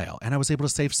of style, and I was able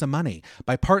to save some money.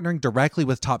 By partnering directly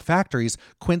with top factories,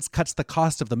 Quince cuts the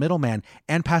cost of the middleman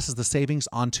and passes the savings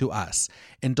on to us.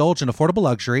 Indulge in affordable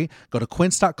luxury. Go to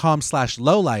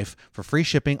quince.com/lowlife for free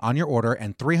shipping on your order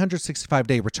and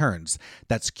 365-day returns.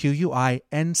 That's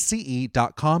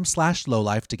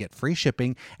QUINCE.com/lowlife to get free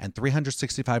shipping and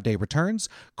 365-day returns.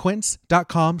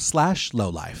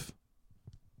 Quince.com/lowlife.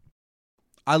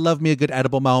 I love me a good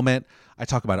edible moment. I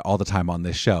talk about it all the time on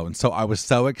this show. And so I was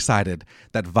so excited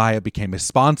that Via became a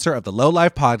sponsor of the Low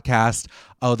Life podcast.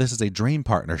 Oh, this is a dream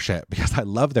partnership because I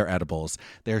love their edibles.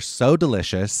 They're so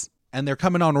delicious. And they're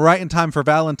coming on right in time for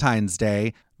Valentine's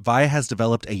Day. Via has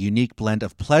developed a unique blend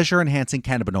of pleasure-enhancing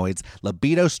cannabinoids,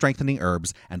 libido-strengthening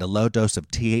herbs, and a low dose of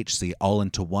THC all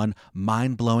into one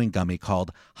mind-blowing gummy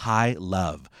called High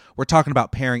Love. We're talking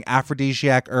about pairing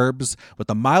aphrodisiac herbs with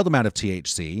a mild amount of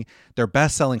THC. Their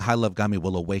best-selling High Love gummy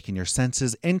will awaken your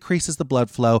senses, increases the blood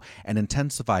flow, and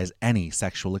intensifies any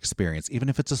sexual experience. Even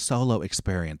if it's a solo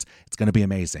experience, it's going to be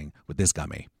amazing with this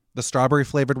gummy. The strawberry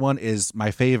flavored one is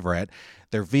my favorite.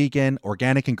 They're vegan,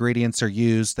 organic ingredients are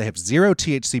used. They have zero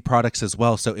THC products as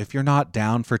well. So if you're not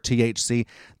down for THC,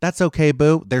 that's okay,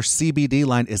 boo. Their CBD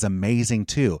line is amazing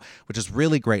too, which is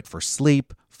really great for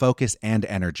sleep, focus, and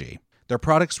energy. Their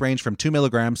products range from 2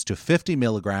 milligrams to 50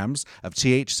 milligrams of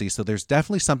THC, so there's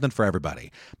definitely something for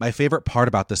everybody. My favorite part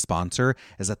about this sponsor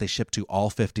is that they ship to all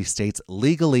 50 states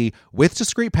legally with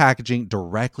discreet packaging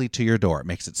directly to your door. It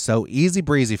makes it so easy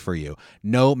breezy for you.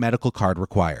 No medical card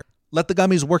required. Let the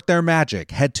gummies work their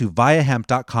magic. Head to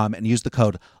viahemp.com and use the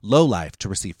code LOWLIFE to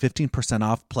receive 15%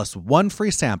 off plus one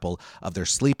free sample of their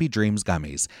Sleepy Dreams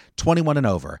gummies. 21 and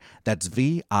over. That's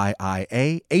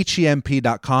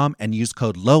VIIAHEMP.com and use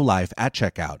code LOWLIFE at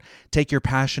checkout. Take your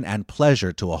passion and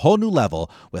pleasure to a whole new level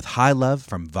with High Love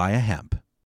from Via Hemp.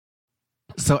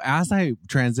 So as I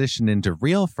transitioned into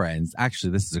real friends,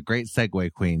 actually, this is a great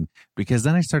segue, Queen, because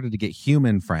then I started to get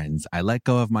human friends. I let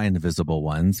go of my invisible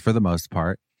ones for the most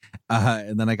part.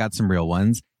 And then I got some real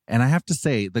ones. And I have to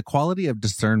say, the quality of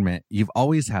discernment, you've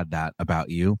always had that about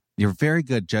you. You're a very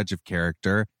good judge of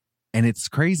character. And it's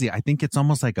crazy. I think it's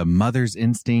almost like a mother's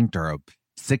instinct or a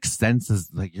sixth sense, is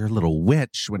like your little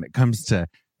witch when it comes to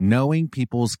knowing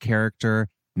people's character,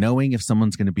 knowing if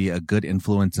someone's going to be a good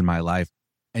influence in my life,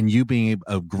 and you being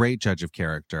a great judge of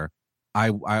character.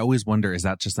 I always wonder, is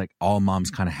that just like all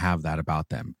moms kind of have that about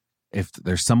them? If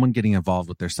there's someone getting involved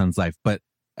with their son's life. But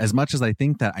as much as I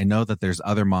think that, I know that there's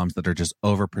other moms that are just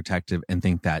overprotective and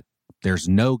think that there's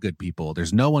no good people.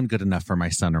 There's no one good enough for my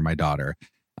son or my daughter.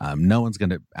 No one's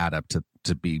going to add up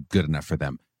to be good enough for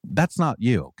them. That's not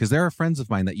you, because there are friends of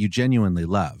mine that you genuinely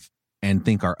love and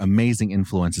think are amazing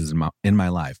influences in my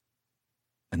life.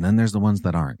 And then there's the ones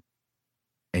that aren't.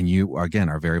 And you, again,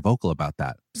 are very vocal about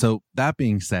that. So that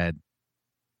being said,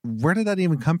 where did that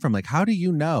even come from? Like, how do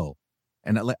you know?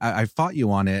 And I fought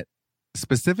you on it,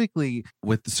 specifically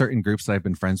with certain groups that I've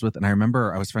been friends with. And I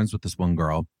remember I was friends with this one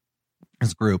girl,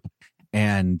 this group,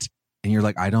 and you're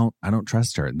like, I don't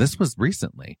trust her. This was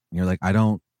recently. And you're like, I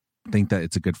don't think that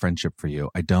it's a good friendship for you.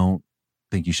 I don't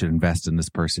think you should invest in this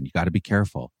person. You got to be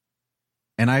careful.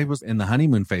 And I was in the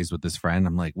honeymoon phase with this friend.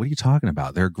 I'm like, what are you talking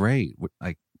about? They're great.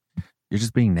 Like, you're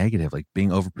just being negative, like being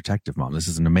overprotective, Mom. This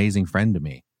is an amazing friend to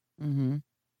me. Mm-hmm.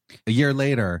 A year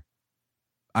later,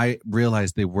 I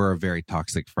realized they were a very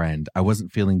toxic friend. I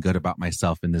wasn't feeling good about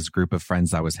myself in this group of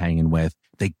friends I was hanging with.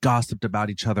 They gossiped about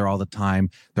each other all the time.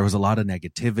 There was a lot of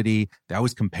negativity. They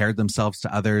always compared themselves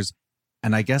to others.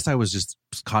 And I guess I was just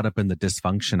caught up in the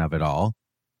dysfunction of it all,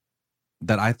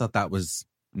 that I thought that was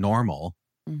normal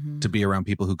to be around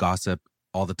people who gossip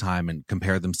all the time and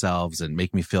compare themselves and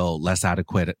make me feel less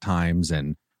adequate at times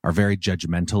and are very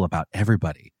judgmental about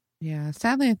everybody. Yeah.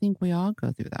 Sadly, I think we all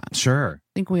go through that. Sure.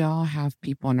 I think we all have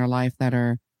people in our life that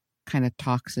are kind of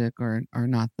toxic or are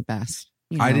not the best.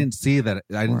 I didn't see that.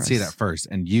 I didn't see that first.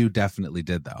 And you definitely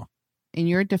did, though. In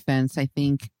your defense, I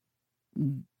think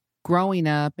growing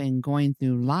up and going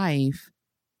through life,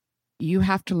 you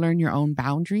have to learn your own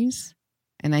boundaries.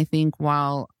 And I think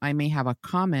while I may have a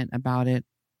comment about it,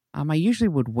 I usually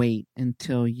would wait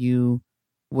until you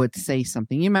would say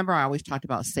something. You remember I always talked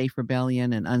about safe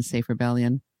rebellion and unsafe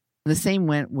rebellion. The same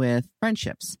went with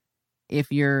friendships.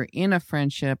 If you're in a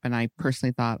friendship and I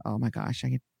personally thought, oh my gosh,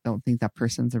 I don't think that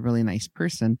person's a really nice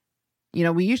person.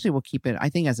 We usually will keep it. I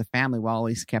think as a family, we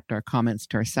always kept our comments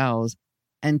to ourselves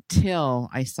until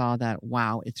I saw that,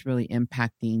 wow, it's really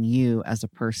impacting you as a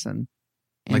person.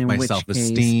 And like my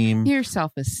self-esteem. Your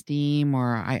self-esteem,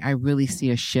 or I really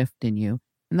see a shift in you.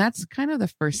 And that's kind of the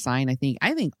first sign, I think.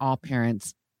 I think all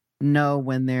parents know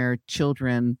when their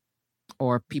children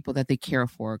or people that they care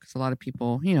for, because a lot of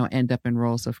people, end up in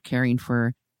roles of caring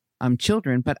for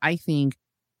children. But I think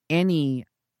any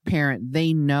parent,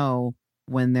 they know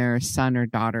when their son or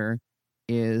daughter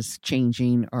is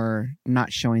changing or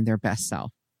not showing their best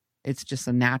self. It's just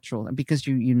a natural, because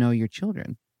you know your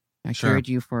children. I carried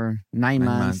you for 9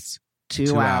 months,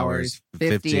 2 hours,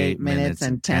 58 minutes,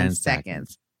 and 10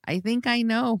 seconds. I think I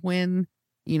know when,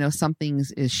 something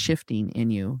is shifting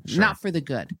in you. Sure. Not for the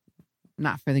good.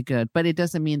 But it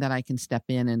doesn't mean that I can step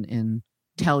in and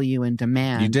tell you and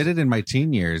demand. You did it in my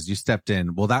teen years. You stepped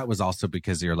in. Well, that was also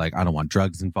because you're like, I don't want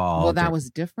drugs involved. Well, that was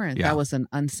different. Yeah. That was an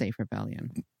unsafe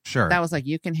rebellion. Sure. That was like,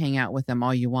 you can hang out with them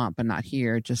all you want, but not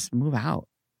here. Just move out.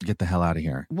 Get the hell out of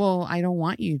here. Well, I don't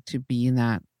want you to be in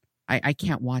that. I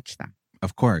can't watch that.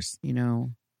 Of course. You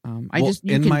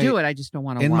can do it. I just don't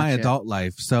want to watch it. In my adult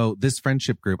life, so this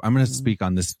friendship group, I'm going to speak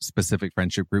on this specific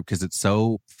friendship group because it's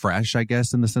so fresh, I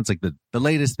guess, in the sense like the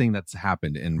latest thing that's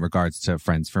happened in regards to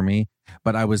friends for me.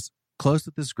 But I was close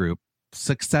with this group,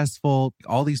 successful.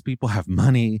 All these people have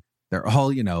money. They're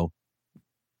all,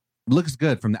 looks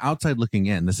good from the outside looking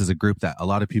in. This is a group that a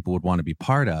lot of people would want to be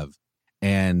part of.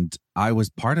 And I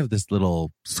was part of this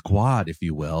little squad, if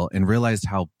you will, and realized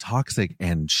how toxic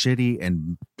and shitty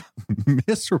and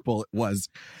miserable it was.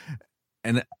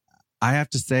 And I have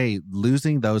to say,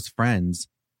 losing those friends,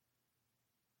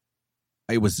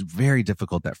 it was very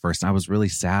difficult at first. I was really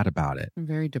sad about it. I'm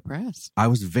very depressed. I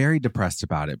was very depressed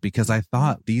about it because I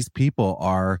thought these people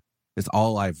is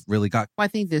all I've really got. Well, I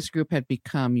think this group had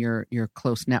become your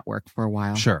close network for a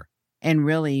while. Sure. And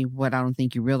really, what I don't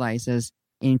think you realize is,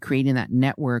 in creating that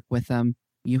network with them,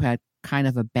 you had kind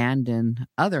of abandoned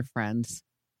other friends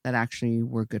that actually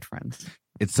were good friends.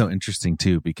 It's so interesting,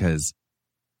 too, because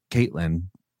Caitlin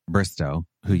Bristow,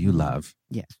 who you love.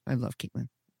 Yes, I love Caitlin.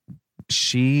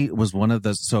 She was one of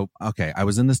those. So, okay, I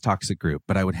was in this toxic group,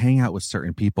 but I would hang out with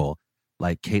certain people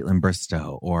like Caitlin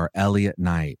Bristow or Elliot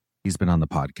Knight. He's been on the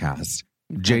podcast.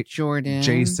 Jordan,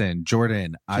 Jason,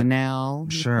 Jordan, Janelle,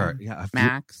 sure, yeah,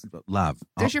 Max, love.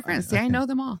 There's your friends. See, I know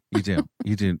them all. You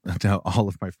do know all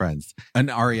of my friends. And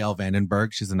Arielle Vandenberg,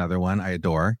 she's another one I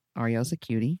adore. Arielle's a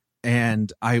cutie.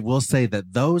 And I will say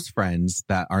that those friends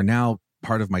that are now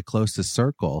part of my closest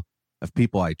circle of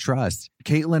people I trust,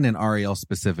 Caitlin and Arielle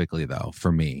specifically, though,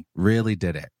 for me, really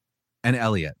did it. And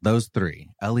Elliot, those three,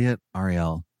 Elliot,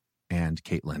 Arielle, and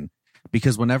Caitlin.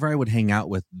 Because whenever I would hang out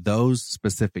with those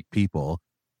specific people,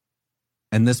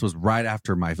 and this was right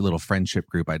after my little friendship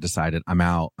group, I decided I'm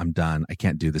out, I'm done, I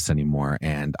can't do this anymore.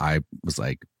 And I was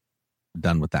like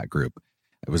done with that group.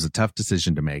 It was a tough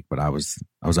decision to make, but I was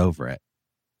over it.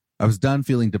 I was done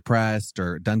feeling depressed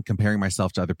or done comparing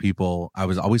myself to other people. I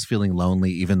was always feeling lonely,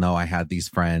 even though I had these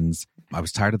friends. I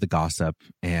was tired of the gossip.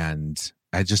 And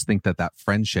I just think that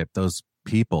friendship, those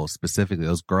people, specifically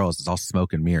those girls, is all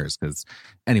smoke and mirrors. Because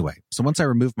anyway, so once I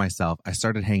removed myself, I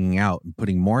started hanging out and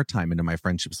putting more time into my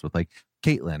friendships with like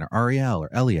Caitlin or Ariel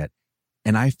or Elliot.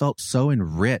 And I felt so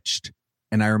enriched.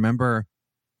 And I remember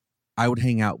I would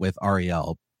hang out with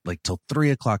Ariel like till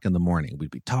 3:00 in the morning.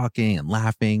 We'd be talking and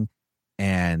laughing.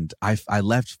 And I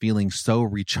left feeling so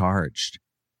recharged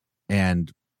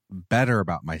and better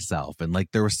about myself. And like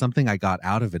there was something I got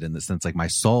out of it in the sense like my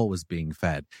soul was being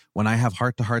fed. When I have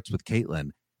heart to hearts with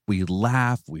Caitlin, we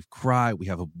laugh, we cry, we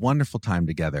have a wonderful time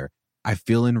together. I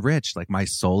feel enriched, like my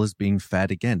soul is being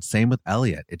fed again. Same with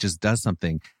Elliot. It just does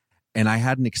something. And I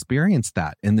hadn't experienced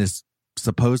that in this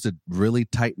supposed really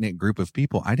tight-knit group of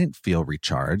people. I didn't feel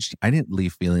recharged. I didn't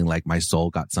leave feeling like my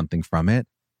soul got something from it.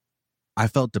 I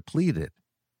felt depleted.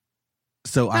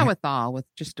 So Not with all, with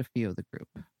just a few of the group.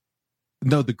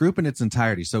 No, the group in its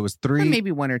entirety. So it was 3. Or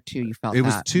maybe 1 or 2 you felt it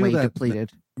was that 2 way that,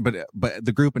 depleted. But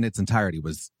the group in its entirety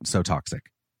was so toxic.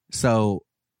 So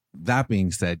that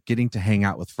being said, getting to hang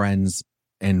out with friends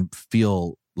and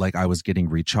feel like I was getting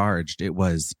recharged, it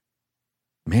was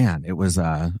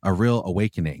a real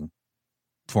awakening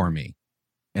for me.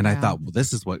 And I thought, well,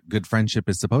 this is what good friendship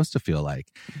is supposed to feel like.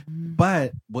 Mm-hmm.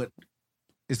 But what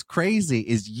is crazy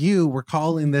is you were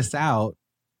calling this out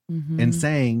and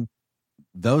saying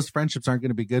those friendships aren't going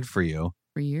to be good for you.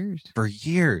 For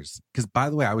years. Because by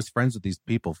the way, I was friends with these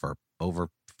people for over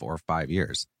 4 or 5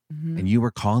 years. Mm-hmm. And you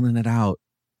were calling it out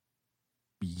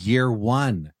year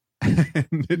 1.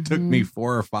 And it took me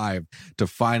 4 or 5 to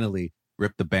finally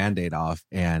rip the Band-Aid off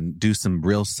and do some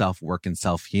real self-work and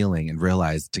self-healing and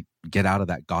realize to get out of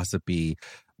that gossipy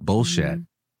bullshit.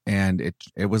 And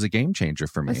it was a game changer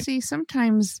for me. But see,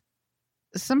 sometimes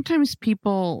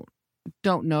people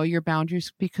don't know your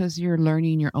boundaries because you're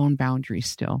learning your own boundaries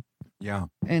still. Yeah.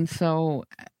 And so,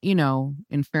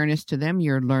 in fairness to them,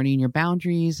 you're learning your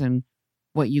boundaries and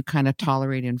what you kind of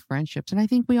tolerate in friendships. And I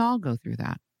think we all go through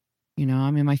that.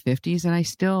 I'm in my 50s and I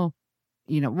still,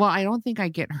 I don't think I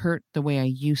get hurt the way I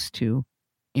used to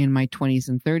in my 20s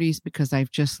and 30s because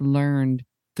I've just learned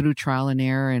through trial and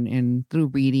error and through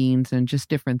readings and just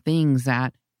different things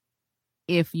that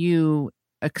if you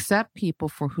accept people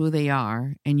for who they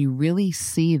are and you really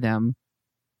see them,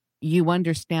 you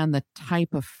understand the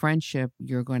type of friendship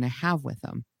you're going to have with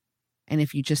them. And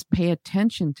if you just pay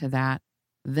attention to that,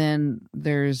 then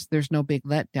there's no big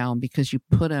letdown because you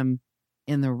put them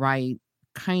in the right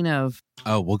kind of...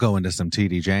 Oh, we'll go into some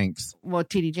TD Jenks. Well,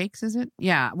 TD Jenks, is it?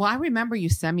 Yeah. Well, I remember you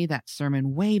sent me that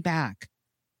sermon way back.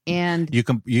 And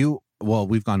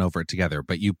we've gone over it together,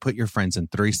 but you put your friends in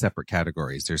 3 separate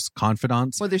categories. There's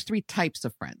confidants. Well, there's 3 types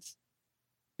of friends.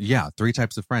 Yeah, 3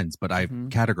 types of friends, but I've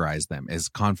categorized them as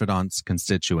confidants,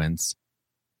 constituents,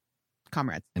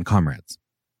 comrades. And comrades.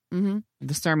 Mm-hmm.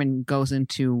 The sermon goes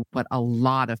into what a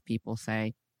lot of people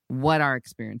say, what our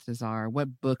experiences are,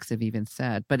 what books have even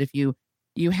said. But if you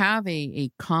have a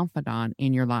confidant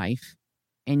in your life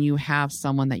and you have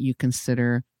someone that you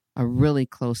consider a really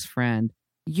close friend,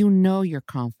 your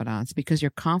confidants because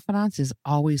your confidants is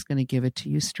always going to give it to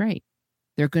you straight.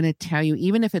 They're going to tell you,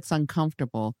 even if it's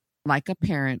uncomfortable, like a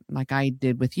parent, like I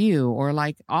did with you, or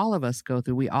like all of us go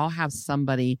through, we all have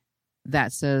somebody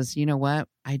that says, you know what,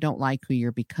 I don't like who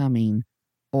you're becoming,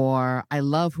 or I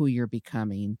love who you're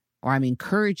becoming, or I'm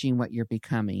encouraging what you're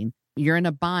becoming. You're in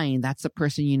a bind. That's the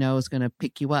person is going to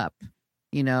pick you up.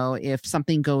 If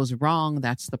something goes wrong,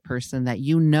 that's the person that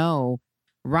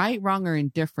right, wrong, or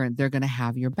indifferent, they're going to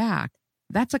have your back.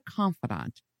 That's a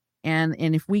confidant. And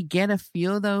if we get a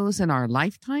few of those in our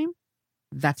lifetime,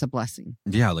 that's a blessing.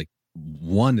 Yeah, like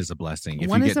 1 is a blessing. If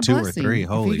you get 2 or 3,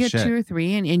 holy shit. If you get 2 or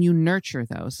 3 and you nurture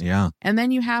those. Yeah. And then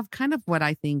you have kind of what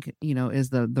I think, is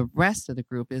the rest of the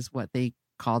group is what they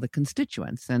call the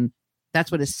constituents. And that's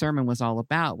what his sermon was all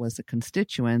about, was the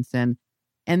constituents. And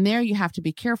there you have to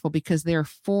be careful because they're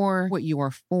for what you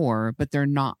are for, but they're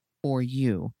not for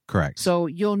you. Correct. So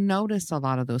you'll notice a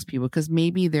lot of those people because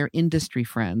maybe they're industry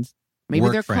friends. Maybe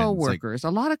they're coworkers, a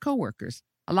lot of coworkers,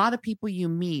 a lot of people you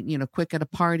meet, quick at a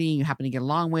party, you happen to get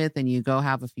along with and you go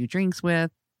have a few drinks with.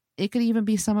 It could even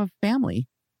be some of family,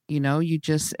 you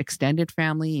just extended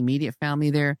family, immediate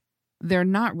family. They're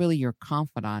not really your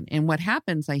confidant. And what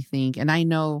happens, I think, and I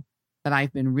know that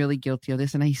I've been really guilty of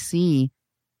this and I see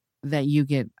that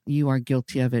you are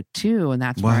guilty of it too. And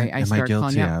that's why I start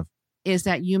calling you out. Is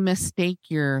that you mistake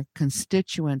your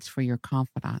constituents for your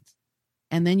confidants.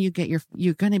 And then you're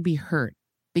going to be hurt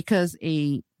because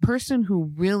a person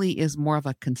who really is more of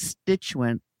a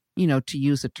constituent, to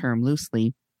use the term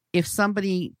loosely, if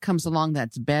somebody comes along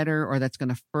that's better or that's going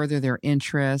to further their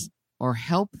interest or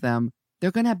help them,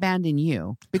 they're going to abandon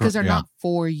you because they're not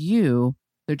for you.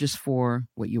 They're just for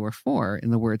what you are for,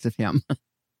 in the words of him.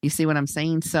 You see what I'm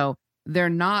saying? So they're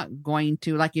not going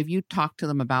to, like, if you talk to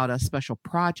them about a special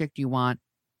project you want,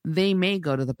 they may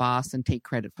go to the boss and take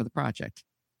credit for the project.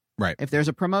 Right. If there's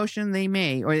a promotion, they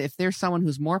may, or if there's someone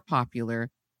who's more popular,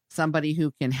 somebody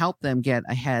who can help them get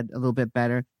ahead a little bit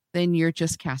better, then you're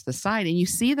just cast aside. And you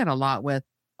see that a lot with,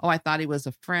 oh, I thought he was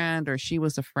a friend or she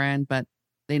was a friend, but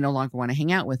they no longer want to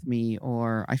hang out with me,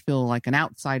 or I feel like an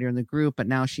outsider in the group, but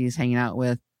now she's hanging out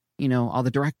with, all the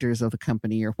directors of the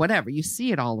company or whatever. You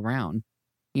see it all around.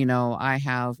 I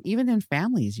have, even in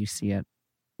families, you see it.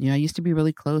 I used to be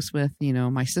really close with,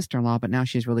 my sister-in-law, but now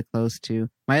she's really close to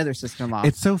my other sister-in-law.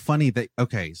 It's so funny that,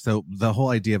 okay, so the whole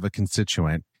idea of a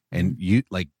constituent and you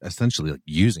essentially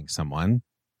using someone,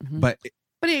 but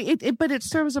it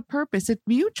serves a purpose. It's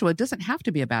mutual. It doesn't have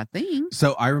to be a bad thing.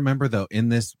 So I remember, though, in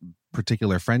this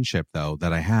particular friendship, though,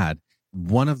 that I had,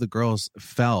 one of the girls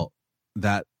felt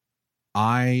that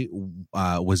I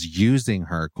was using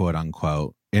her, quote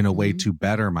unquote, in a way to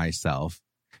better myself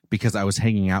because I was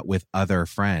hanging out with other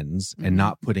friends and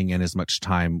not putting in as much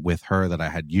time with her that I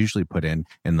had usually put in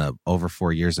the over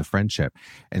 4 years of friendship.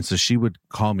 And so she would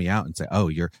call me out and say, oh,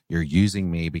 you're using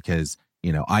me because,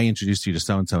 I introduced you to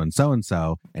so-and-so and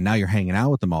so-and-so, and now you're hanging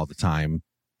out with them all the time.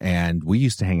 And we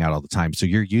used to hang out all the time. So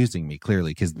you're using me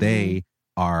clearly because they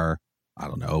are, I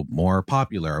don't know, more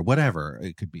popular or whatever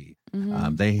it could be.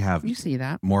 They have you see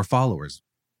that more followers.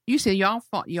 You see,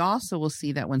 you also will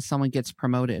see that when someone gets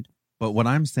promoted. But what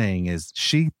I'm saying is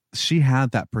she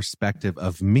had that perspective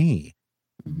of me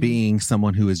being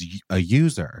someone who is a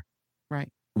user. Right.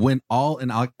 When all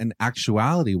in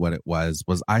actuality, what it was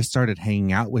I started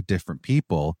hanging out with different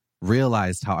people,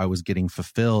 realized how I was getting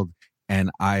fulfilled, and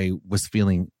I was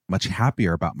feeling much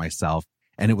happier about myself.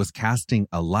 And it was casting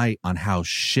a light on how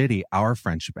shitty our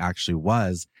friendship actually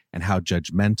was and how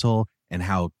judgmental and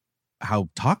how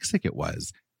toxic it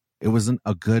was. It wasn't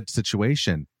a good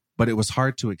situation, but it was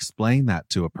hard to explain that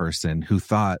to a person who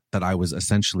thought that I was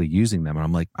essentially using them. And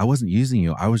I'm like, I wasn't using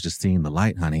you. I was just seeing the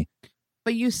light, honey.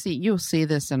 But you'll see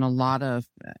this in a lot of,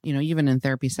 even in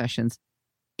therapy sessions.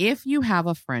 If you have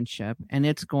a friendship and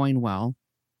it's going well,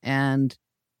 and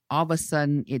all of a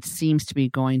sudden it seems to be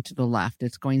going to the left,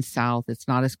 it's going south, it's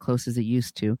not as close as it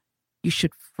used to, you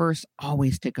should first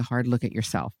always take a hard look at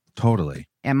yourself. Totally.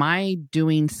 Am I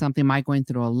doing something? Am I going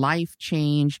through a life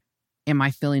change? Am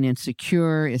I feeling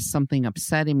insecure? Is something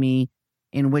upsetting me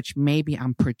in which maybe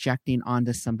I'm projecting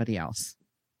onto somebody else?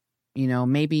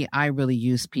 Maybe I really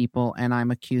use people and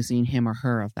I'm accusing him or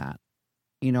her of that.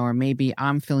 Or maybe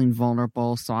I'm feeling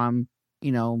vulnerable, so I'm,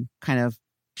 kind of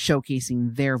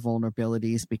showcasing their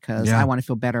vulnerabilities because I want to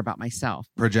feel better about myself.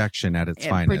 Projection at its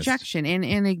finest. Projection.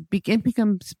 And it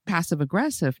becomes passive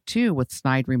aggressive too, with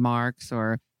snide remarks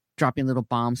or dropping little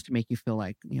bombs to make you feel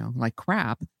like, like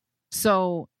crap.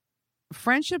 So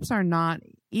friendships are not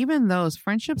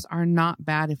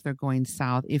bad if they're going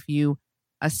south. If you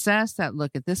assess that,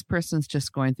 look, at this person's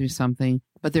just going through something,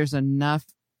 but there's enough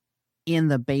in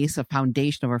the base of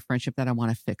foundation of our friendship that I want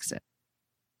to fix it.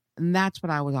 And that's what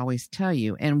I would always tell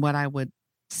you. And what I would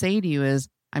say to you is,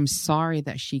 I'm sorry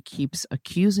that she keeps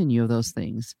accusing you of those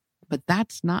things, but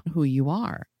that's not who you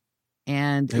are.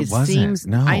 And it seems,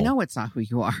 no. I know it's not who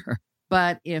you are,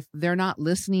 but if they're not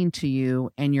listening to you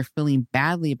and you're feeling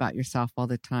badly about yourself all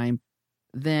the time,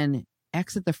 then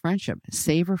exit the friendship.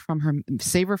 Save her from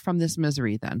this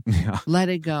misery then. Yeah. Let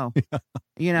it go.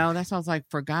 Yeah. That sounds like,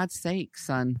 for God's sake,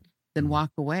 son, then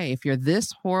walk away. If you're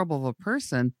this horrible of a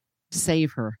person,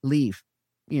 save her, leave.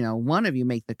 One of you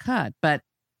make the cut. But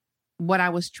what I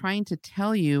was trying to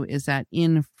tell you is that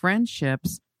in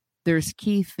friendships, there's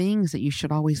key things that you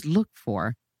should always look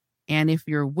for. And if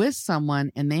you're with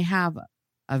someone and they have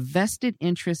a vested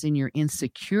interest in your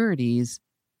insecurities,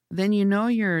 then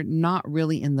you're not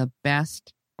really in the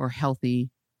best or healthy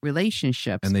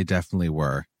relationships. And they definitely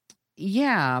were.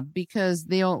 Yeah, because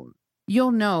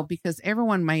you'll know, because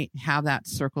everyone might have that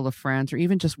circle of friends or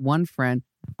even just one friend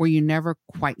where you never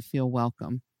quite feel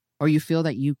welcome, or you feel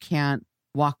that you can't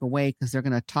walk away because they're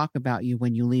going to talk about you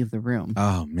when you leave the room.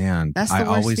 Oh, man. That's the worst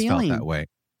always feeling. Felt that way.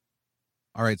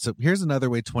 All right, so here's another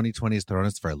way 2020 has thrown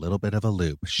us for a little bit of a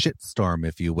loop. Shitstorm,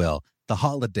 if you will. The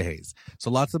holidays.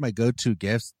 So lots of my go-to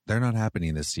gifts, they're not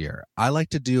happening this year. I like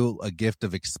to do a gift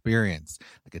of experience,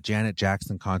 like a Janet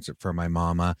Jackson concert for my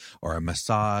mama, or a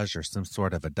massage, or some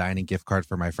sort of a dining gift card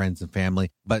for my friends and family.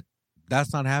 But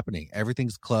that's not happening.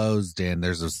 Everything's closed and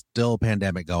there's a still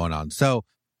pandemic going on. So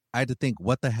I had to think,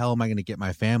 what the hell am I going to get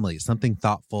my family? Something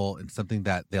thoughtful and something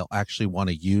that they'll actually want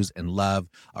to use and love.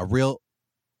 A real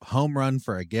home run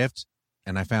for a gift.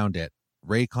 And I found it.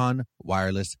 Raycon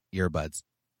wireless earbuds.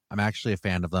 I'm actually a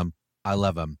fan of them. I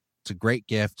love them. It's a great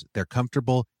gift. They're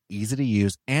comfortable, easy to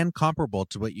use, and comparable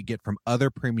to what you get from other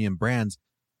premium brands.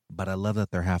 But I love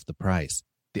that they're half the price.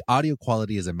 The audio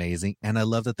quality is amazing, and I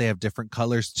love that they have different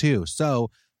colors too.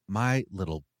 So my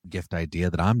little gift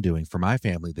idea that I'm doing for my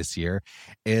family this year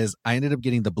is I ended up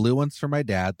getting the blue ones for my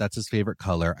dad. That's his favorite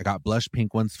color. I got blush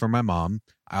pink ones for my mom.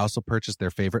 I also purchased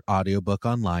their favorite audiobook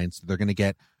online. So they're going to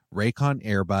get Raycon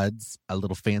earbuds, a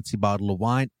little fancy bottle of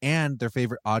wine, and their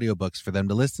favorite audiobooks for them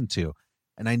to listen to.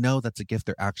 And I know that's a gift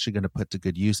they're actually going to put to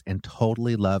good use and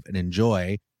totally love and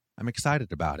enjoy. I'm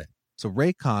excited about it. So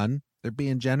Raycon, they're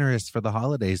being generous for the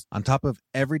holidays. On top of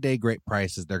everyday great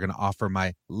prices, they're going to offer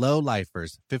my low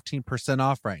lifers 15%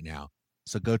 off right now.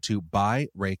 So go to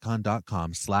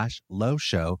buyraycon.com/low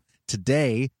show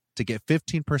today to get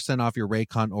 15% off your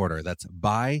Raycon order. That's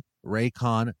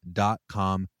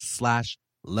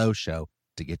buyraycon.com/low show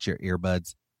to get your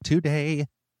earbuds today.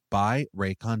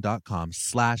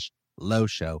 Buyraycon.com/low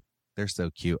show. They're so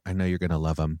cute. I know you're going to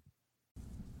love them.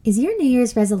 Is your New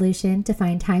Year's resolution to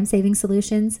find time-saving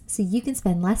solutions so you can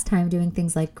spend less time doing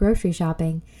things like grocery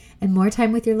shopping and more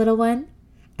time with your little one?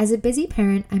 As a busy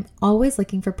parent, I'm always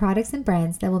looking for products and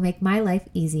brands that will make my life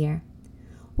easier.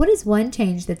 What is one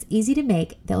change that's easy to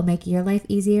make that will make your life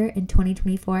easier in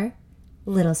 2024?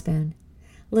 Little Spoon.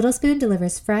 Little Spoon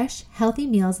delivers fresh, healthy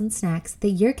meals and snacks that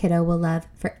your kiddo will love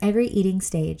for every eating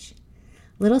stage.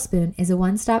 Little Spoon is a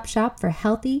one-stop shop for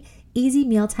healthy, easy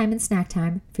mealtime and snack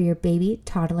time for your baby,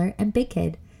 toddler, and big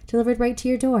kid, delivered right to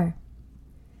your door.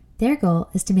 Their goal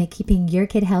is to make keeping your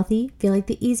kid healthy feel like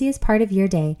the easiest part of your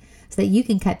day so that you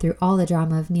can cut through all the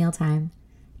drama of mealtime.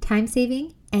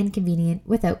 Time-saving and convenient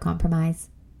without compromise.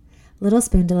 Little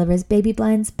Spoon delivers baby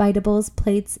blends, biteables,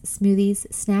 plates,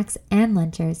 smoothies, snacks, and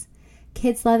lunchers.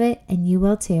 Kids love it, and you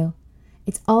will too.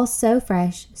 It's all so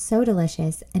fresh, so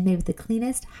delicious, and made with the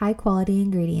cleanest, high-quality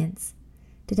ingredients.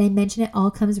 Did I mention it all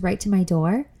comes right to my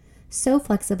door? So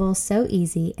flexible, so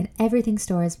easy, and everything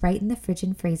stores right in the fridge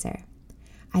and freezer.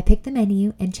 I pick the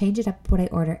menu and change it up what I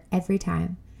order every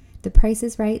time. The price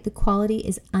is right, the quality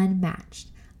is unmatched.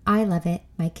 I love it,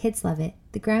 my kids love it,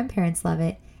 the grandparents love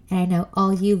it, and I know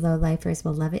all you low-lifers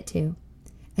will love it too.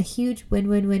 A huge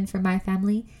win-win-win for my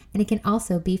family, and it can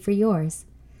also be for yours.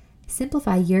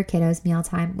 Simplify your kiddo's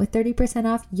mealtime with 30%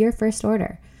 off your first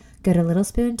order. Go to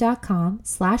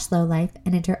littlespoon.com/lowlife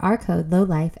and enter our code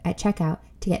LOWLIFE at checkout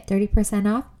to get 30%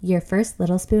 off your first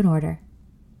Little Spoon order.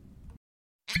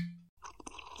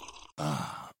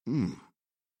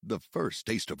 The first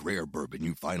taste of rare bourbon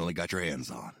you finally got your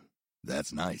hands on.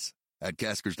 That's nice. At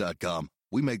Caskers.com,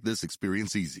 we make this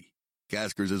experience easy.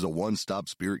 Caskers is a one-stop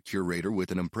spirit curator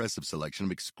with an impressive selection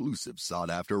of exclusive,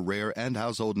 sought-after, rare, and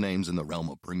household names in the realm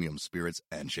of premium spirits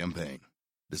and champagne.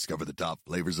 Discover the top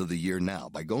flavors of the year now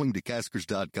by going to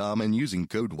Caskers.com and using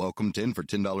code WELCOME10 for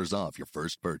 $10 off your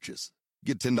first purchase.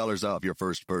 Get $10 off your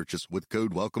first purchase with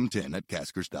code WELCOME10 at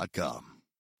Caskers.com.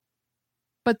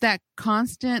 But that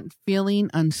constant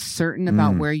feeling uncertain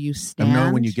about where you stand. I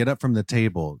know when you get up from the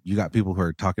table, you got people who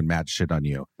are talking mad shit on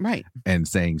you. Right. And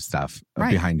saying stuff Right.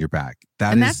 behind your back.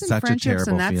 And That's in such a friendships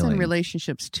terrible and that's feeling. in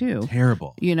relationships too.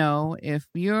 Terrible. You know, if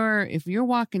you're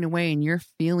walking away and you're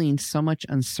feeling so much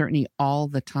uncertainty all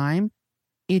the time,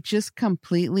 it just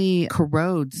completely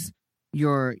corrodes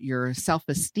your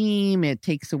self-esteem. It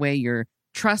takes away your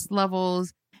trust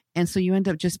levels. And so you end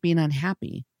up just being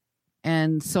unhappy.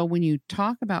 And so when you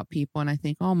talk about people and I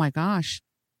think, oh my gosh,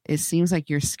 it seems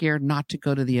like you're scared not to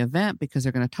go to the event because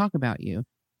they're going to talk about you.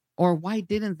 Or why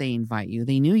didn't they invite you?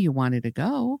 They knew you wanted to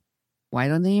go. Why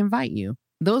don't they invite you?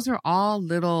 Those are all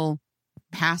little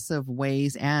passive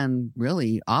ways and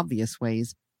really obvious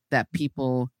ways that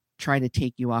people try to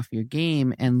take you off your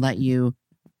game and let you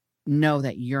know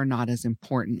that you're not as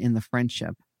important in the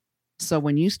friendship. So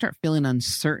when you start feeling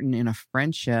uncertain in a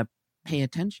friendship, pay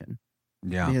attention.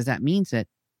 Yeah. Because that means it.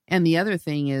 And the other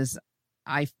thing is,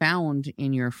 I found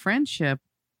in your friendship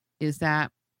is that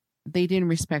they didn't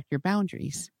respect your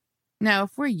boundaries. Now,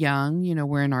 if we're young, you know,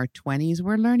 we're in our 20s,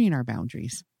 we're learning our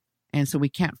boundaries. And so we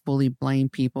can't fully blame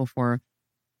people for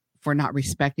not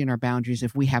respecting our boundaries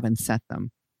if we haven't set them.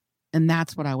 And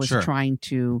that's what I was trying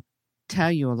to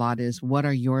tell you a lot is, what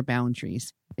are your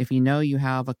boundaries? If you know you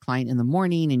have a client in the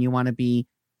morning and you want to be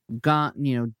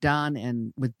done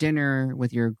and with dinner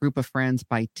with your group of friends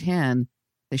by 10,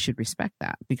 they should respect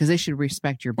that because they should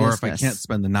respect your business. Or if I can't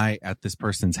spend the night at this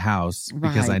person's house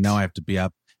because I know I have to be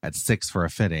up at 6 for a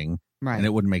fitting, and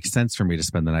it wouldn't make sense for me to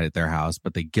spend the night at their house,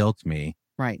 but they guilt me.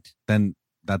 Right. then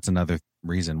that's another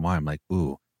reason why I'm like,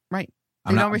 ooh. Right.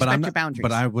 They don't respect your boundaries.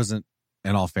 But I wasn't,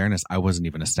 in all fairness, I wasn't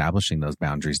even establishing those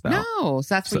boundaries though. No,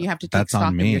 so that's what you have to take that's stock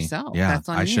on me. of yourself. Yeah, That's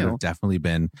on I you. should have definitely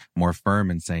been more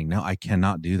firm in saying, no, I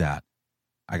cannot do that.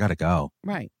 I got to go.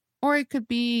 Right. Or it could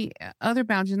be other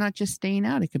boundaries, not just staying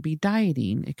out. It could be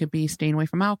dieting. It could be staying away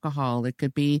from alcohol. It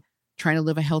could be trying to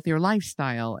live a healthier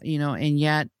lifestyle, and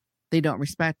yet they don't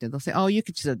respect it. They'll say, oh, you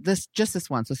could just this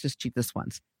once. Let's just cheat this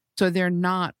once. So they're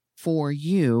not for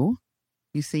you,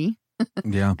 you see?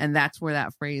 Yeah. And that's where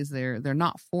that phrase, they're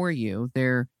not for you.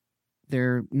 They're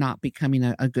not becoming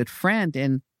a good friend.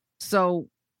 And so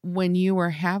when you are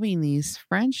having these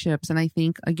friendships, and I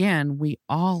think, again, we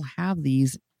all have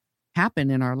these happen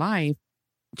in our life,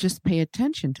 just pay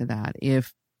attention to that.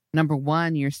 If, number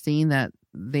one, you're seeing that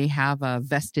they have a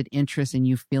vested interest in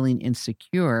you feeling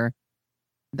insecure,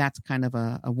 that's kind of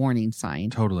a warning sign.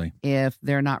 Totally. If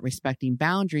they're not respecting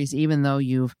boundaries, even though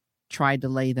you've tried to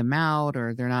lay them out,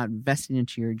 or they're not investing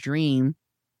into your dream,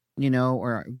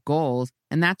 or goals.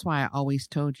 And that's why I always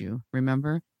told you,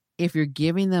 remember, if you're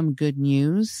giving them good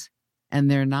news and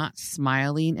they're not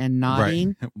smiling and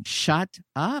nodding, right. Shut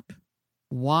up,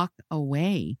 walk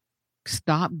away.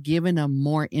 Stop giving them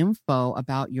more info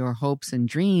about your hopes and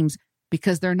dreams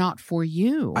because they're not for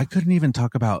you. I couldn't even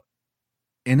talk about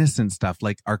innocent stuff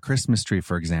like our Christmas tree,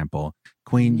 for example.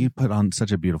 Queen, you put on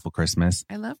such a beautiful Christmas.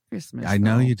 I love Christmas. I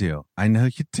know you do. I know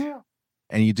you do.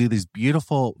 And you do these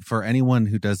beautiful, for anyone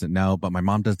who doesn't know, but my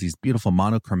mom does these beautiful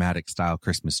monochromatic style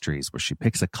Christmas trees where she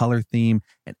picks a color theme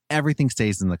and everything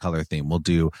stays in the color theme. We'll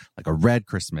do like a red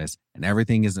Christmas and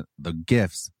everything is the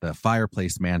gifts, the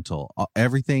fireplace mantle,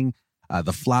 everything,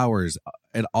 the flowers,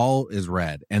 it all is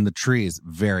red. And the tree is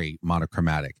very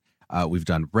monochromatic. We've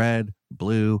done red,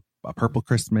 blue, a purple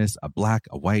Christmas, a black,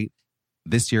 a white.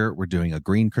 This year, we're doing a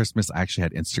green Christmas. I actually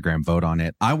had Instagram vote on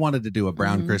it. I wanted to do a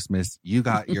brown Christmas. You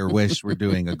got your wish. We're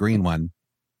doing a green one.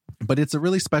 But it's a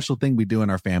really special thing we do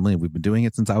in our family. And we've been doing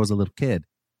it since I was a little kid.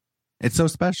 It's so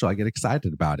special. I get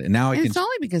excited about it. And now it's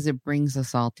only because it brings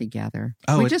us all together.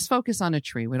 We just focus on a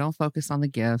tree. We don't focus on the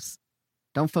gifts.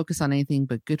 Don't focus on anything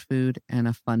but good food and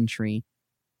a fun tree.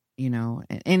 And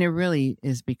it really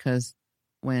is because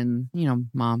when,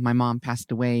 my mom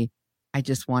passed away, I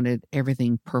just wanted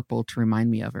everything purple to remind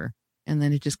me of her. And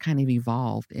then it just kind of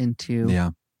evolved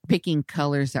into picking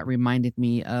colors that reminded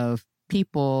me of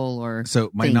people or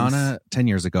So my things. Nana, 10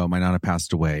 years ago, my Nana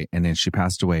passed away. And then she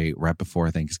passed away right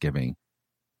before Thanksgiving.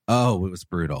 Oh, it was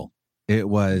brutal. It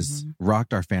was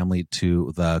rocked our family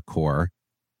to the core.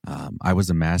 I was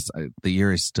a mess. The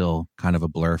year is still kind of a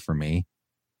blur for me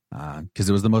because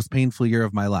it was the most painful year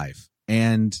of my life.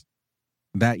 And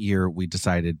that year we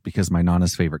decided, because my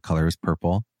Nana's favorite color is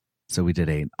purple, so we did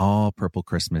an all purple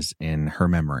Christmas in her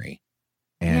memory.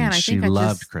 And she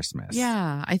loved Christmas.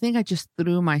 Yeah, I think I just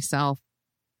threw myself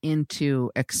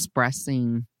into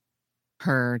expressing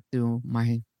her through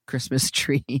my Christmas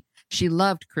tree. She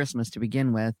loved Christmas to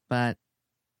begin with, but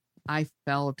I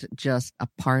felt just a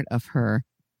part of her.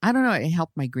 I don't know, it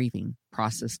helped my grieving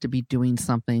process to be doing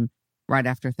something right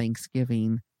after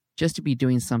Thanksgiving, just to be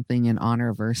doing something in honor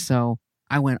of her. So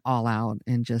I went all out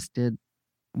and just did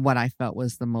what I felt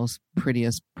was the most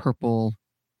prettiest purple,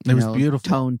 beautiful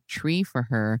toned tree for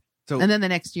her. So, and then the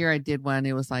next year I did one.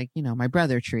 It was like, my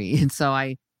brother tree. And so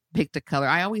I picked a color.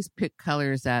 I always pick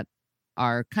colors that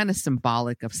are kind of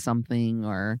symbolic of something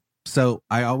So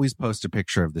I always post a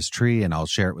picture of this tree and I'll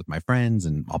share it with my friends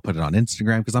and I'll put it on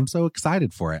Instagram because I'm so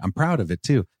excited for it. I'm proud of it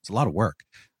too. It's a lot of work.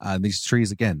 These trees,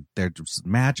 again, they're just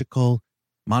magical,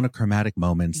 monochromatic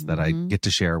moments that I get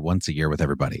to share once a year with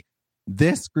everybody.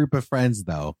 This group of friends,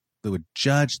 though, that would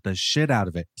judge the shit out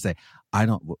of it, say,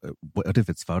 what if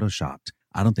it's photoshopped?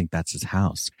 I don't think that's his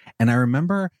house. And I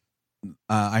remember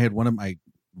I had one of my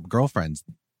girlfriends,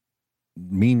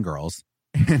 mean girls,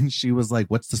 and she was like,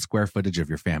 what's the square footage of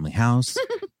your family house?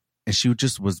 And she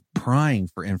just was prying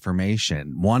for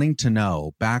information, wanting to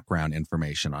know background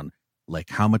information on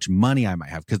like how much money I might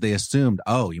have, because they assumed,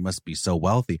 oh, you must be so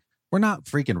wealthy. We're not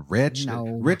freaking rich. No.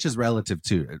 Rich is relative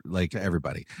to like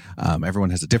everybody. Everyone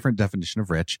has a different definition of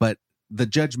rich, but the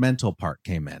judgmental part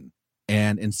came in.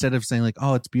 And instead of saying like,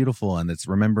 oh, it's beautiful and it's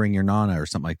remembering your Nana or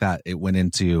something like that, it went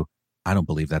into, I don't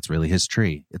believe that's really his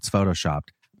tree. It's photoshopped.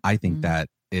 I think that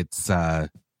it's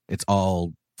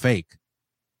all fake.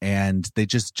 And they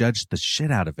just judged the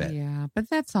shit out of it. Yeah, but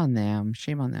that's on them.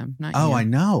 Shame on them. Not you. I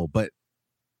know.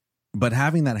 But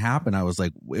having that happen, I was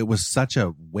like, it was such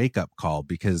a wake up call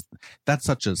because that's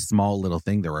such a small little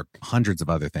thing. There were hundreds of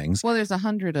other things. Well, there's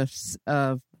 100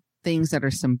 of things that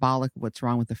are symbolic of what's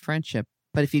wrong with the friendship.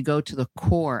 But if you go to the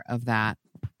core of that,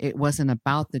 it wasn't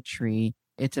about the tree.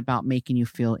 It's about making you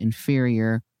feel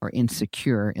inferior or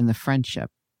insecure in the friendship.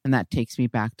 And that takes me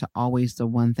back to always the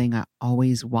one thing I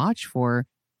always watch for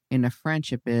in a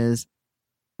friendship is,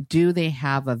 do they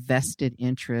have a vested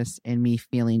interest in me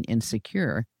feeling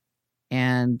insecure?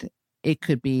 And it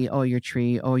could be, oh, your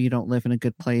tree, oh, you don't live in a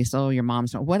good place, oh, your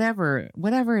mom's not, whatever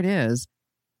it is.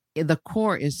 The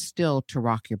core is still to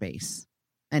rock your base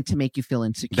and to make you feel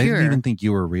insecure. They didn't even think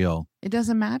you were real. It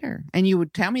doesn't matter. And you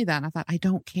would tell me that. And I thought, I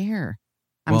don't care.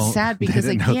 I'm sad because,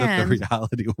 they didn't again, know that the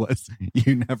reality was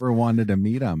you never wanted to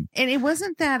meet them. And it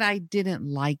wasn't that I didn't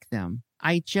like them.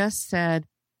 I just said,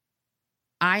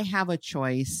 I have a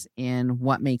choice in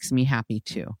what makes me happy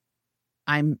too.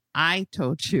 I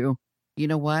told you, you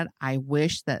know what? I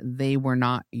wish that they were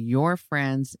not your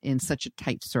friends in such a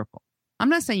tight circle. I'm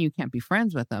not saying you can't be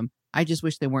friends with them. I just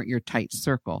wish they weren't your tight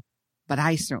circle. But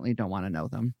I certainly don't want to know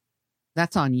them.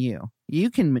 That's on you. You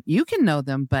can know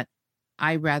them, but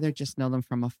I'd rather just know them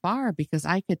from afar because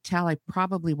I could tell I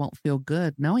probably won't feel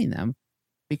good knowing them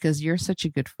because you're such a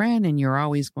good friend and you're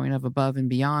always going above and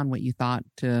beyond what you thought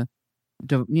to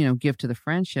give to the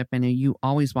friendship. And you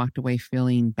always walked away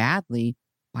feeling badly.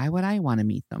 Why would I want to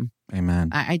meet them? Amen.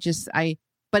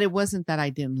 But it wasn't that I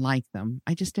didn't like them.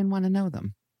 I just didn't want to know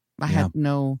them. I had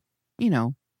no,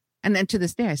 and then to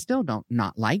this day, I still don't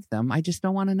not like them. I just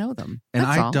don't want to know them. And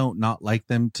That's I all. don't not like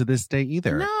them to this day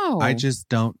either. No. I just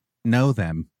don't know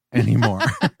them anymore.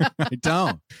 I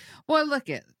don't. Well,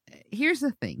 here's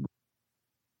the thing.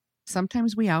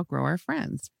 Sometimes we outgrow our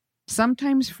friends.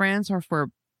 Sometimes friends are for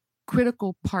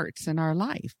critical parts in our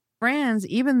life. Friends,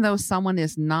 even though someone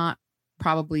is not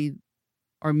probably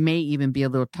or may even be a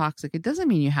little toxic, it doesn't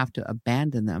mean you have to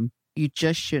abandon them. You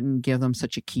just shouldn't give them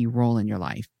such a key role in your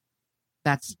life.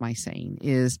 That's my saying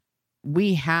is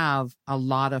we have a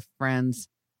lot of friends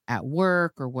at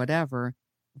work or whatever,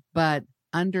 but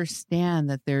understand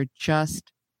that they're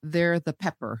the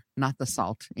pepper, not the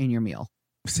salt in your meal.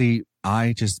 See,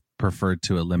 I just prefer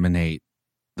to eliminate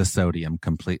the sodium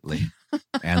completely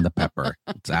and the pepper.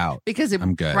 It's out. Because it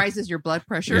I'm good. rises your blood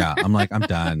pressure. Yeah. I'm I'm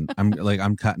done.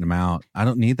 I'm cutting them out. I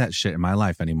don't need that shit in my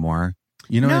life anymore.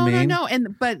 You know what I mean? No.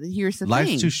 But here's the thing.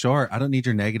 Life's too short. I don't need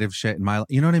your negative shit in my life.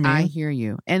 You know what I mean? I hear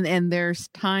you. And there's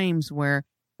times where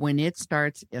when it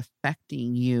starts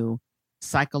affecting you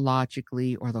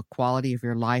psychologically or the quality of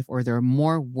your life, or they're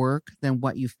more work than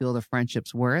what you feel the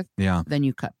friendship's worth, then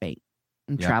you cut bait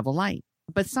and travel light.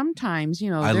 But sometimes,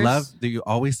 I love that you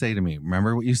always say to me,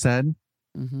 remember what you said?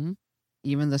 Mm-hmm.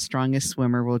 Even the strongest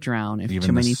swimmer will drown if Even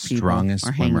too many the people strongest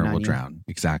are hanging swimmer on will you. drown.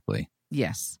 Exactly.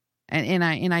 Yes. And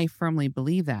I firmly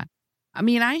believe that. I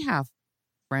mean, I have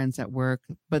friends at work,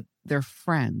 but they're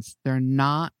friends. They're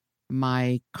not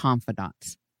my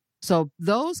confidants. So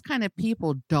those kind of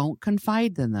people, don't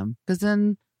confide in them because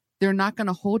then they're not going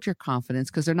to hold your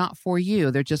confidence because they're not for you.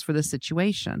 They're just for the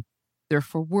situation. They're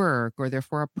for work or they're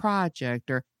for a project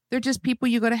or they're just people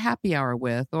you go to happy hour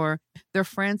with or they're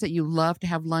friends that you love to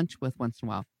have lunch with once in a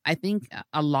while. I think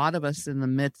a lot of us in the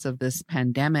midst of this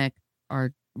pandemic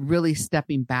are really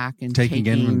stepping back and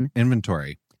taking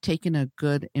inventory, taking a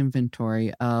good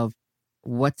inventory of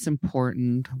what's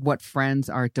important, what friends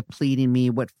are depleting me,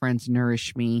 what friends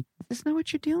nourish me. Just know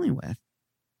what you're dealing with,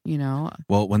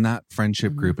 Well, when that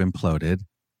friendship group imploded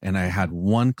and I had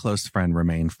one close friend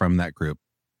remain from that group,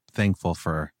 thankful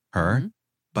for her,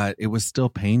 but it was still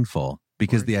painful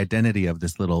because the identity of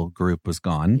this little group was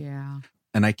gone. Yeah.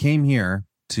 And I came here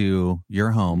to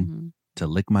your home to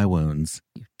lick my wounds,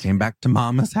 came back to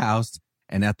Mama's house.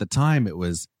 And at the time it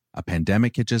was a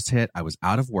pandemic had just hit. I was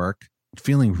out of work,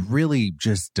 feeling really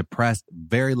just depressed,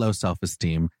 very low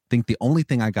self-esteem. I think the only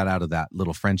thing I got out of that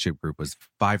little friendship group was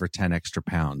 5 or 10 extra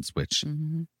pounds, which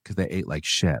because they ate like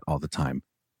shit all the time.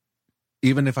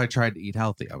 Even if I tried to eat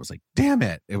healthy, I was like, damn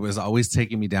it. It was always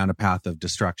taking me down a path of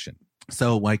destruction.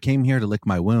 So when I came here to lick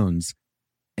my wounds,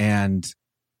 and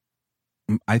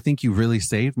I think you really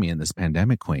saved me in this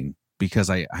pandemic, Queen, because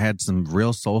I had some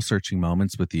real soul searching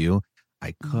moments with you.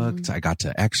 I cooked, I got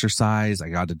to exercise, I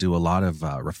got to do a lot of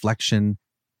reflection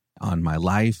on my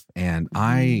life, and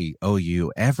I owe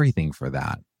you everything for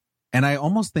that. And I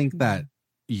almost think that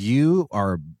you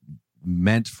are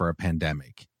meant for a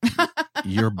pandemic.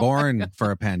 You're born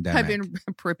for a pandemic. I've been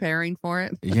preparing for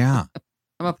it. Yeah.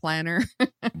 I'm a planner.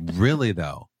 Really,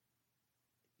 though?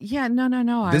 Yeah,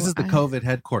 no. This is the COVID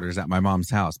headquarters at my mom's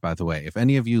house, by the way. If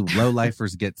any of you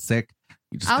low-lifers get sick,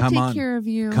 you just I'll take care of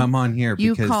you. Come on here.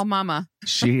 You because call Mama.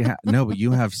 No, but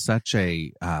you have such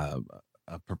a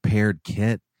prepared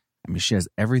kit I mean, she has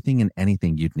everything and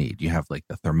anything you'd need. You have like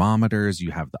the thermometers,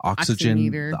 you have the oxygen,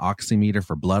 the oximeter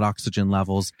for blood oxygen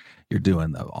levels. You're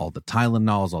doing all the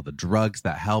Tylenols, all the drugs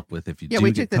that help with if you do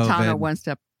we get took the COVID. Tylenol one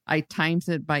step. I timed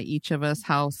it by each of us,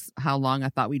 how long I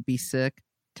thought we'd be sick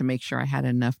to make sure I had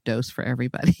enough dose for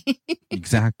everybody.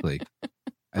 Exactly.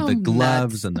 And the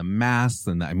gloves and the masks.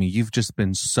 And I mean, you've just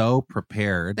been so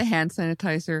prepared. The hand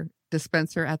sanitizer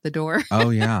dispenser at the door. Oh,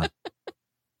 yeah.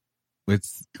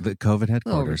 It's the COVID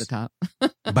headquarters. Over the top.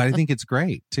 But I think it's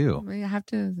great, too. I have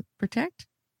to protect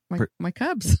my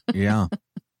cubs. Yeah.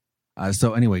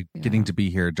 So anyway, getting to be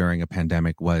here during a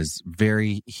pandemic was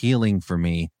very healing for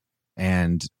me.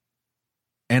 And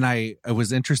it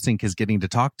was interesting because getting to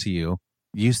talk to you,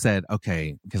 you said,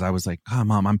 okay, because I was like, oh,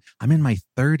 Mom, I'm in my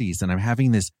 30s and I'm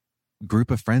having this group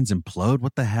of friends implode.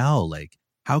 What the hell? Like,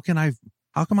 how come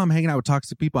I'm hanging out with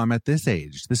toxic people? I'm at this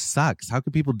age. This sucks. How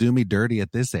could people do me dirty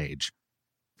at this age?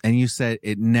 And you said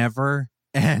it never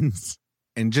ends.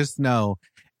 And just know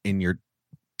in your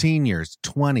teen years,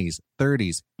 20s,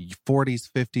 30s, 40s,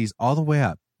 50s, all the way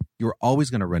up, you're always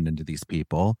going to run into these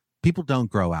people. People don't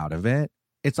grow out of it.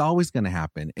 It's always going to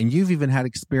happen. And you've even had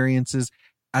experiences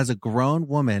as a grown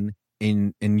woman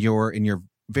in your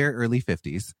very early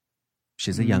 50s.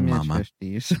 She's a young mama.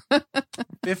 50s.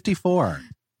 54.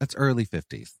 That's early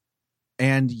 50s.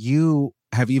 And you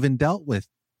have even dealt with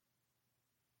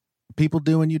people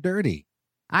doing you dirty.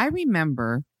 I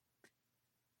remember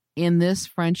in this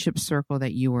friendship circle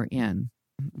that you were in,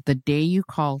 the day you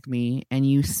called me and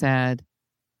you said,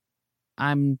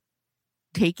 I'm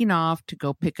taking off to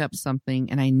go pick up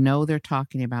something and I know they're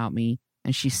talking about me,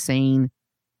 and she's saying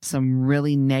some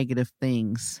really negative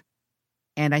things.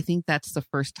 And I think that's the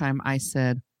first time I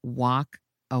said, walk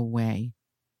away.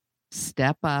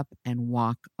 Step up and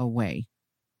walk away.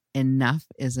 Enough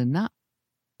is enough.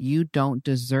 You don't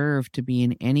deserve to be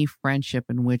in any friendship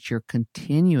in which you're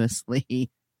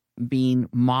continuously being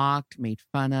mocked, made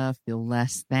fun of, feel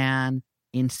less than,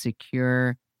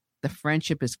 insecure. The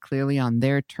friendship is clearly on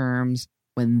their terms.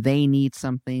 When they need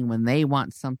something, when they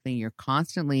want something, you're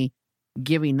constantly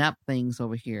giving up things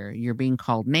over here. You're being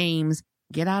called names.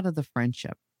 Get out of the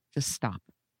friendship. Just stop.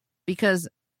 Because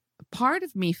part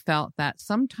of me felt that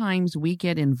sometimes we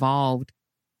get involved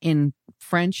in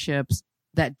friendships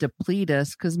that deplete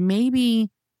us because maybe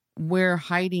we're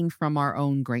hiding from our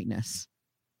own greatness.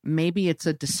 Maybe it's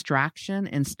a distraction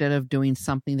instead of doing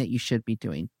something that you should be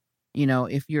doing. You know,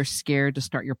 if you're scared to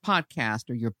start your podcast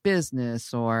or your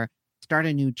business or start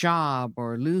a new job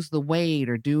or lose the weight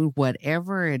or do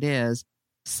whatever it is,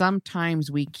 sometimes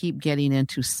we keep getting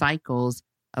into cycles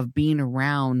of being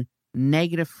around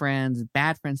negative friends,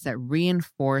 bad friends that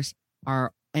reinforce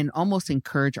our and almost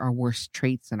encourage our worst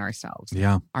traits in ourselves.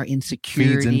 Yeah. Our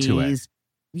insecurities. Feeds into it.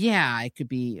 Yeah. It could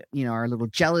be, our little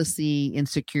jealousy,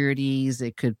 insecurities.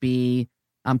 It could be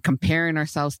comparing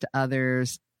ourselves to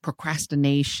others,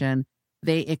 procrastination.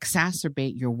 They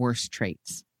exacerbate your worst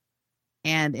traits.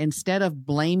 And instead of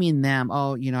blaming them,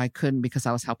 I couldn't because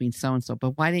I was helping so-and-so,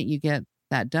 but why didn't you get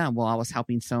that done? Well, I was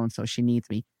helping so-and-so. She needs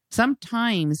me.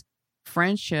 Sometimes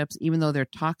friendships, even though they're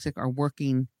toxic, are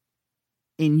working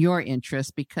in your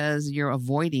interest because you're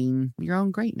avoiding your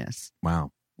own greatness.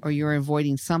 Wow. Or you're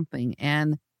avoiding something.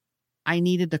 And I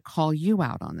needed to call you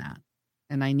out on that.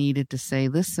 And I needed to say,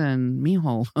 listen,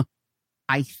 mijo,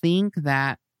 I think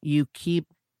that you keep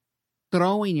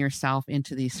throwing yourself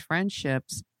into these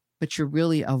friendships, but you're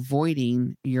really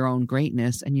avoiding your own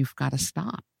greatness, and you've got to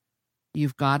stop.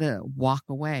 You've got to walk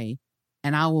away,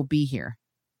 and I will be here.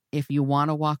 If you want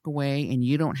to walk away and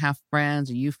you don't have friends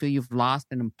or you feel you've lost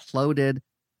and imploded,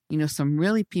 some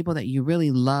really people that you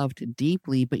really loved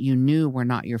deeply, but you knew were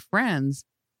not your friends,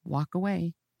 walk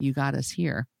away. You got us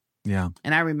here. Yeah.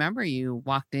 And I remember you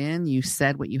walked in, you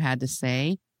said what you had to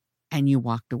say, and you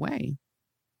walked away.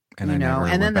 And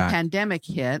and then the pandemic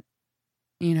hit,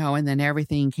 and then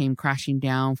everything came crashing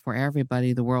down for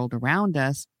everybody, the world around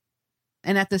us.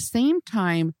 And at the same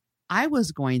time, I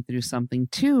was going through something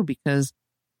too, because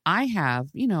I have,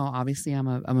 obviously I'm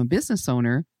a business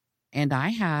owner, and I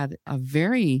had a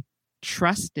very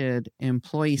trusted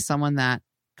employee, someone that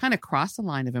kind of crossed the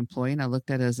line of employee, and I looked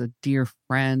at it as a dear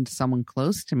friend, someone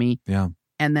close to me. Yeah.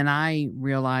 And then I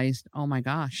realized, oh my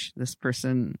gosh, this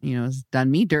person, has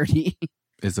done me dirty.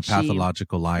 Is a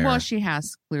pathological liar. Well, she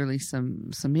has clearly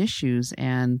some issues,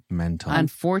 and mental.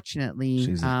 Unfortunately,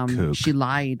 She's a kook. She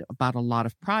lied about a lot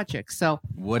of projects. So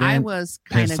I was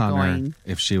kind of going,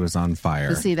 if she was on fire.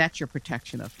 To see, that's your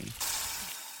protection of me.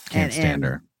 Can't stand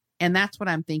her. And that's what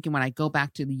I'm thinking when I go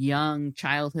back to the young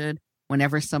childhood,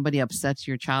 whenever somebody upsets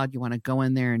your child, you want to go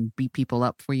in there and beat people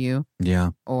up for you.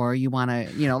 Yeah. Or you want to,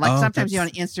 sometimes on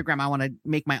Instagram, I want to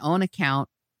make my own account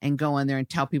and go in there and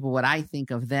tell people what I think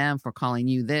of them for calling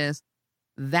you this.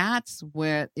 That's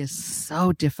what is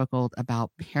so difficult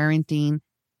about parenting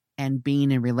and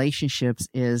being in relationships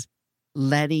is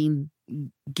giving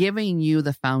you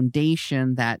the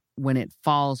foundation that when it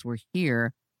falls, we're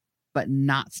here, but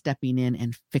not stepping in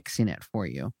and fixing it for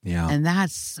you. Yeah. And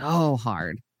that's so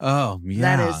hard. Oh,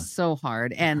 yeah. That is so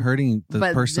hard. And hurting the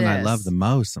person I love the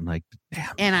most. I'm like,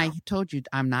 damn. And I told you,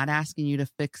 I'm not asking you to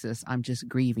fix this. I'm just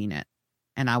grieving it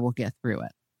and I will get through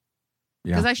it.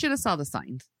 Because I should have saw the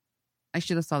signs.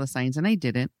 And I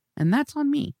didn't. And that's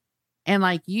on me. And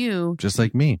like you, just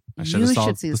like me, I should have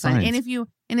saw the signs.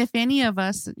 And if any of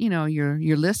us,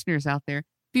 your listeners out there,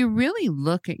 if you really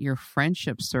look at your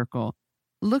friendship circle,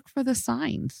 look for the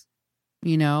signs.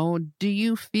 Do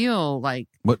you feel like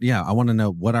I want to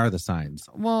know, what are the signs?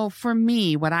 Well, for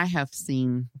me, what I have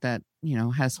seen that,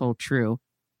 has hold true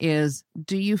is,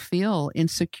 do you feel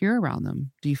insecure around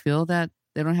them? Do you feel that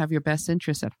they don't have your best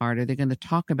interests at heart? Are they going to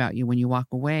talk about you when you walk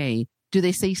away? Do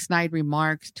they say snide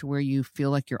remarks to where you feel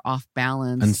like you're off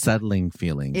balance? Unsettling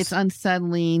feelings. It's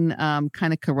unsettling,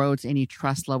 kind of corrodes any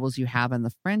trust levels you have in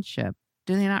the friendship.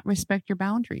 Do they not respect your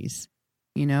boundaries?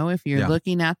 If you're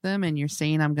looking at them and you're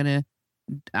saying,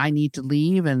 I need to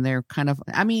leave, and they're kind of,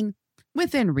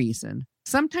 within reason.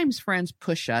 Sometimes friends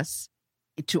push us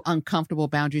to uncomfortable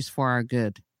boundaries for our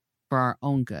good, for our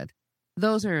own good.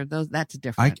 That's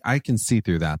different. I can see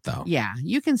through that though. Yeah,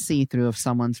 you can see through if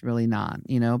someone's really not,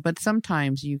 but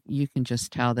sometimes you can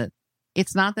just tell that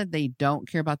it's not that they don't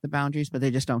care about the boundaries, but they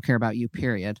just don't care about you,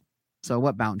 period. So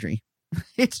what boundary?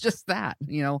 It's just that,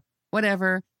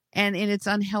 whatever. And it's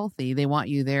unhealthy. They want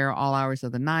you there all hours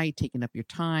of the night, taking up your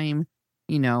time,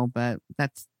 but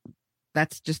that's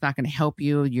just not going to help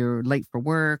you. You're late for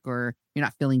work or you're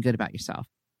not feeling good about yourself.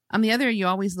 On the other, you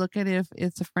always look at if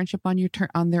it's a friendship on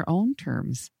on their own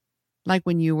terms. Like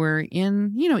when you were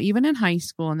in, even in high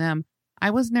school and them, I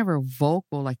was never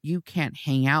vocal, like you can't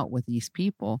hang out with these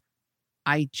people.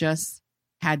 I just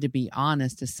had to be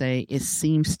honest to say, it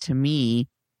seems to me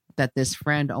that this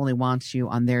friend only wants you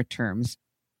on their terms.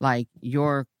 Like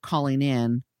you're calling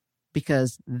in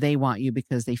because they want you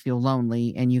because they feel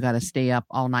lonely and you got to stay up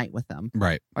all night with them.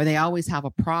 Right. Or they always have a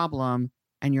problem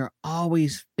and you're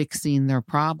always fixing their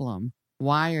problem.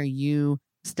 Why are you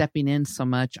stepping in so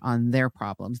much on their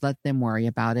problems? Let them worry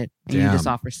about it. And you just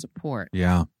offer support.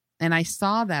 Yeah. And I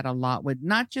saw that a lot with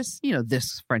not just,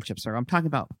 this friendship circle. I'm talking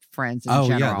about friends in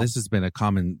general. Yeah. This has been a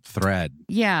common thread.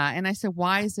 Yeah. And I said,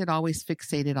 why is it always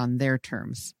fixated on their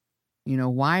terms?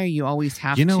 Why are you always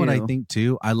have to? You know what I think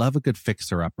too? I love a good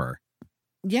fixer-upper.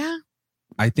 Yeah.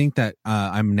 I think that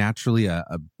I'm naturally a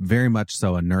very much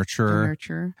so a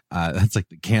nurturer. That's like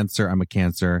the Cancer. I'm a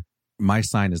Cancer. My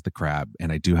sign is the crab,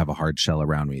 and I do have a hard shell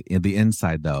around me. In the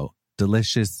inside, though,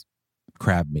 delicious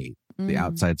crab meat. The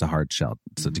outside's a hard shell.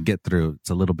 So to get through,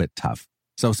 it's a little bit tough.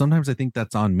 So sometimes I think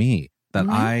that's on me, that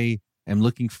I am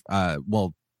looking,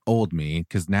 old me,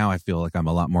 because now I feel like I'm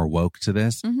a lot more woke to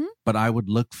this. But I would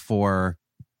look for,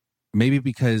 maybe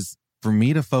because for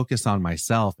me to focus on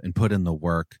myself and put in the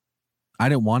work, I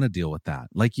didn't want to deal with that.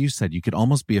 Like you said, you could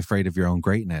almost be afraid of your own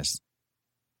greatness.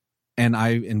 And I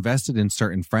invested in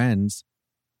certain friends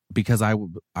because I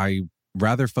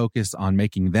rather focus on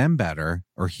making them better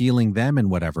or healing them in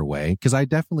whatever way, because I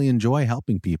definitely enjoy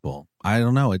helping people. I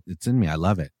don't know. It's in me. I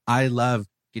love it. I love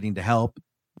getting to help.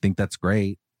 I think that's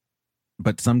great.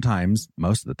 But sometimes,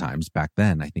 most of the times back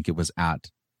then, I think it was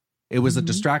a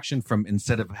distraction from,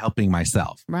 instead of helping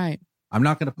myself. Right. I'm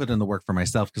not going to put in the work for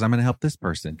myself because I'm going to help this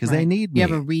person because they need me. You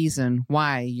have a reason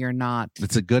why you're not.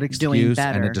 It's a good excuse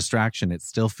and a distraction. It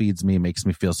still feeds me, makes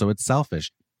me feel so it's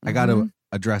selfish. I got to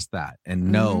address that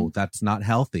and know that's not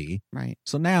healthy. Right.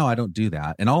 So now I don't do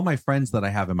that. And all my friends that I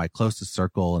have in my closest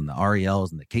circle, and the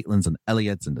Ariels and the Caitlins and the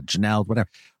Elliots and the Janelles, whatever,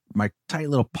 my tight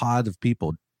little pod of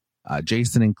people,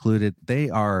 Jason included, they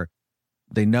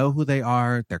know who they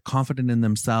are. They're confident in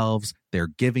themselves. They're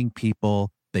giving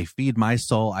people. They feed my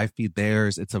soul. I feed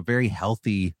theirs. It's a very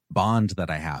healthy bond that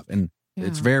I have. And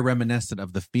it's very reminiscent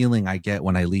of the feeling I get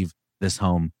when I leave this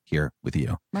home here with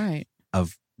you. Right.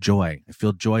 Of joy. I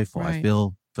feel joyful. Right. I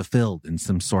feel fulfilled in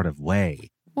some sort of way.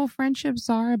 Well, friendships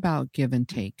are about give and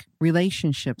take.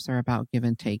 Relationships are about give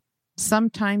and take.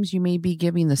 Sometimes you may be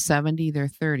giving the 70, they're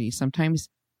 30. Sometimes,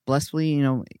 blessedly,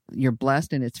 you're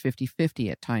blessed and it's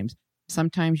 50-50 at times.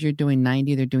 Sometimes you're doing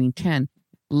 90, they're doing 10.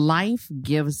 Life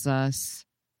gives us,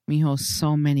 Mijo,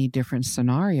 so many different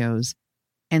scenarios.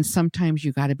 And sometimes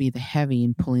you got to be the heavy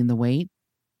in pulling the weight.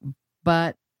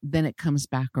 But then it comes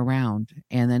back around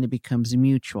and then it becomes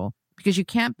mutual, because you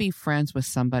can't be friends with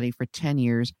somebody for 10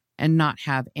 years and not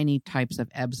have any types of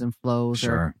ebbs and flows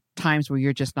or times where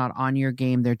you're just not on your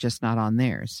game. They're just not on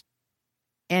theirs.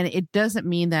 And it doesn't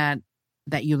mean that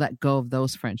you let go of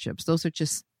those friendships. Those are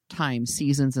just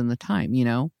seasons in the time,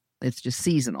 it's just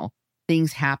seasonal.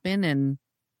 Things happen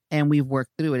and we've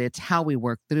worked through it. It's how we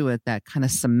work through it that kind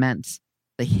of cements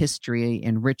the history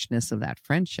and richness of that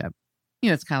friendship.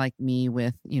 It's kind of like me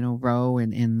with, Ro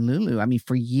and Lulu. I mean,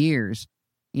 for years,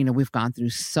 we've gone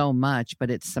through so much, but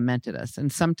it's cemented us.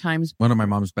 And sometimes one of my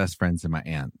mom's best friends and my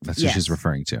aunt, that's who she's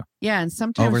referring to. Yeah. And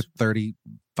sometimes over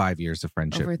 35 years of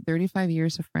friendship. Over 35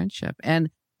 years of friendship. And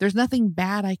there's nothing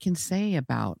bad I can say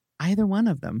about either one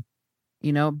of them,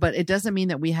 but it doesn't mean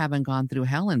that we haven't gone through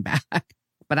hell and back.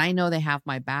 But I know they have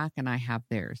my back and I have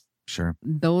theirs. Sure.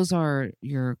 Those are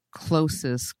your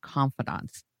closest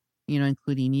confidants,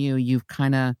 including you. You've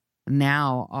kind of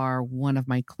now are one of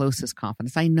my closest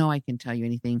confidants. I know I can tell you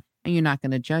anything and you're not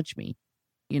going to judge me,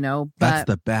 but that's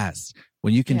the best.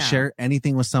 When you can share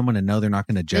anything with someone and know they're not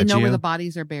going to judge you. They know where the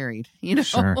bodies are buried,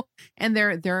 Sure. And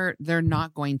they're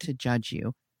not going to judge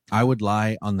you. I would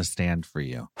lie on the stand for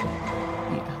you.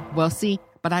 Yeah. Well, see,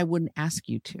 but I wouldn't ask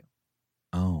you to.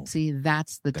 Oh. See,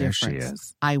 that's the difference. There she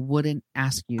is. I wouldn't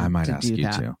ask you to do that. I might ask you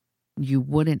to. You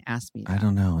wouldn't ask me that. I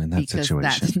don't know. In that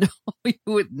situation. No, you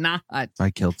would not. If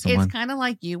I killed someone. It's kind of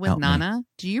like you with Nana. Me.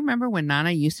 Do you remember when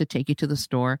Nana used to take you to the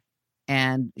store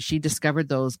and she discovered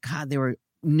those, they were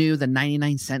new, the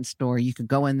 99-cent store. You could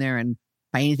go in there and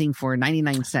buy anything for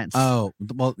 99 cents. Oh,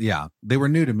 well, yeah. They were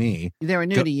new to me. They were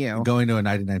new to you. Going to a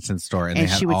 99-cent store and they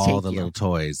had all the little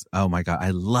toys. Oh my God.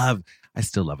 I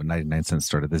still love a 99-cent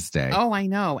store to this day. Oh, I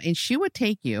know. And she would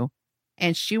take you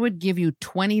and she would give you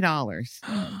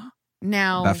 $20.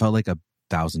 Now that felt like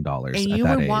 $1,000. And you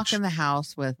would walk in the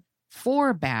house with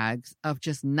 4 bags of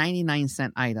just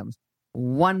 99-cent items,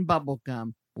 1 bubble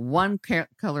gum, 1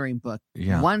 coloring book,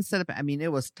 1 set of,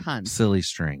 it was tons. Silly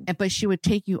string. But she would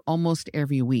take you almost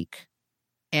every week.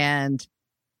 And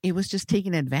it was just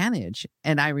taking advantage.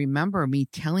 And I remember me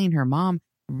telling her, Mom,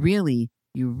 you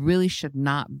really should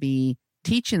not be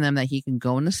teaching them that he can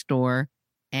go in the store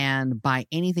and buy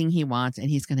anything he wants and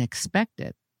he's going to expect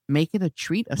it. Make it a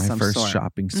treat of some sort. My first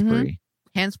shopping spree.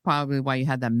 Mm-hmm. Hence probably why you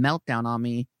had that meltdown on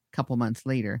me a couple months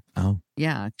later. Oh.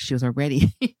 Yeah, she was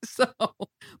already.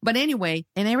 But anyway,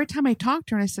 and every time I talked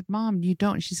to her and I said, Mom, you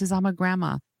don't. She says, I'm a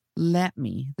grandma. Let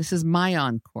me. This is my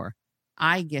encore.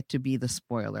 I get to be the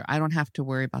spoiler. I don't have to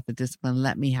worry about the discipline.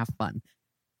 Let me have fun.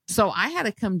 So I had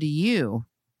to come to you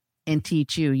and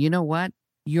teach you, you know what?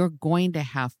 You're going to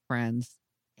have friends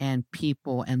and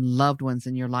people and loved ones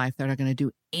in your life that are going to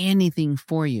do anything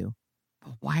for you.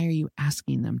 But why are you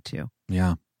asking them to?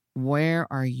 Yeah. Where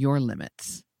are your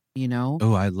limits?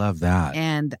 Oh, I love that.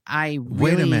 And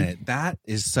wait a minute. That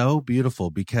is so beautiful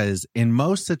because in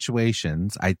most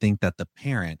situations, I think that the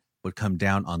parent would come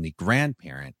down on the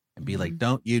grandparent and be like,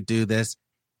 don't you do this?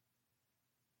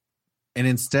 And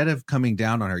instead of coming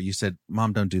down on her, you said,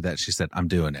 Mom, don't do that. She said, I'm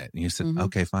doing it. And you said,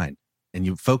 okay, fine. And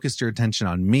you focused your attention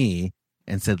on me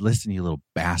and said, listen, you little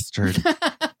bastard.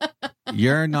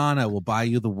 Your Nana will buy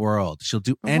you the world. She'll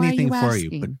do anything for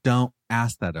you, but don't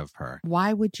ask that of her.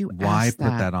 Why would you Why ask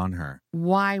that? Put that on her?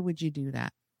 Why would you do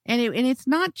that? And it's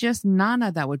not just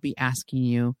Nana that would be asking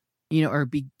you, or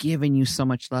be giving you so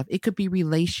much love. It could be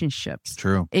relationships.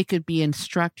 True. It could be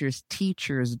instructors,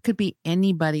 teachers. It could be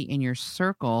anybody in your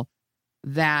circle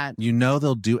that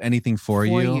they'll do anything for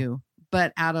you.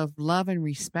 But out of love and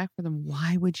respect for them,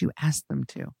 why would you ask them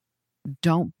to?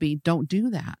 Don't do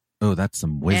that. Oh, that's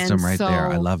some wisdom right there.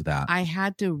 I love that. I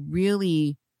had to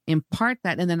really impart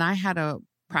that. And then I had to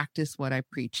practice what I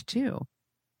preach too.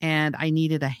 And I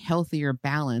needed a healthier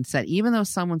balance that even though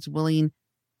someone's willing,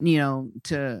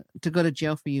 to go to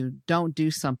jail for you, don't do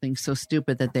something so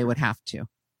stupid that they would have to,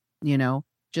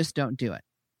 just don't do it.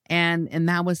 And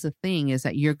that was the thing, is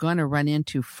that you're going to run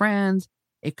into friends.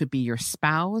 It could be your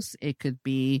spouse. It could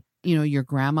be, your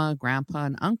grandma, grandpa,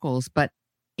 and uncles. But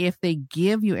if they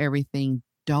give you everything,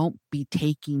 don't be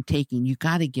taking. You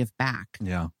got to give back.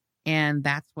 Yeah. And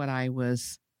that's what I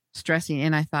was stressing.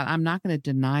 And I thought, I'm not going to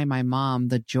deny my mom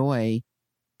the joy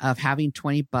of having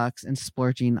 $20 and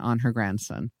splurging on her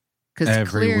grandson. Because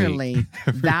clearly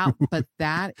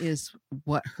that is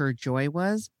what her joy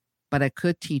was. But I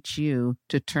could teach you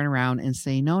to turn around and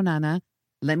say, no, Nana,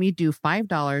 let me do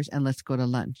 $5 and let's go to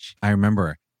lunch. I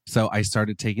remember. So I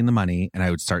started taking the money and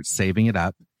I would start saving it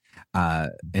up.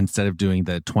 Instead of doing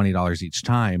the $20 each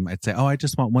time, I'd say, oh, I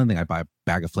just want one thing. I buy a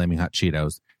bag of Flaming Hot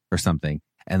Cheetos or something.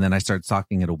 And then I started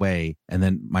socking it away. And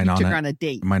then my Nana took her on a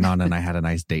date. My Nana and I had a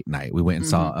nice date night. We went and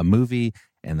saw a movie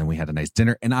And then we had a nice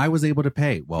dinner and I was able to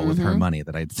pay, well, with her money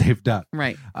that I'd saved up.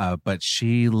 Right. But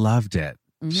she loved it.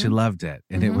 She loved it.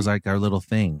 And it was like our little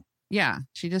thing. Yeah.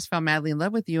 She just fell madly in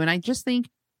love with you. And I just think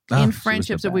Oh, in she was the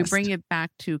friendships, if we best. bring it back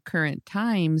to current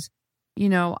times, you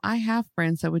know, I have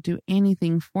friends that would do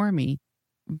anything for me,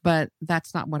 but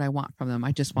that's not what I want from them.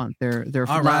 I just want their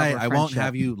All love right. or I won't friendship.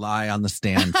 have you lie on the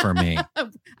stand for me.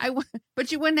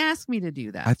 But you wouldn't ask me to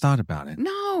do that. I thought about it.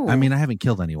 No. I mean, I haven't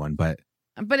killed anyone, but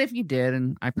but if you did,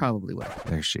 and I probably would.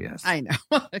 there she is. I know.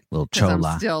 Little 'Cause I'm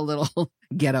chola. still a little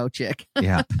ghetto chick.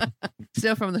 Yeah.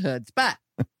 Still from the hoods,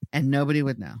 and nobody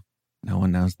would know. No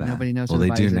one knows that. Nobody knows Well, where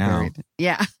they the do bodies are now. buried.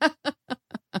 Yeah.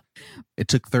 It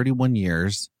took 31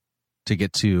 years to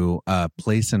get to a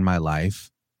place in my life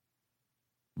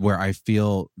where I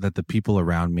feel that the people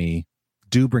around me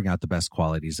do bring out the best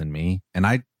qualities in me, and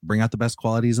I bring out the best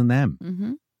qualities in them.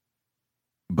 Mm-hmm.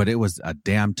 But it was a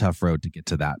damn tough road to get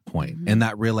to that point and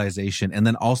that realization. And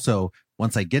then also,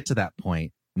 once I get to that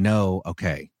point, know,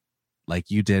 okay, like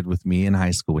you did with me in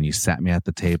high school when you sat me at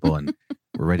the table and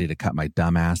were ready to cut my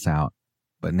dumb ass out.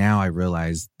 But now I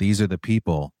realize these are the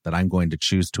people that I'm going to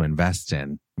choose to invest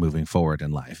in moving forward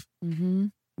in life. Mm-hmm.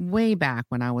 Way back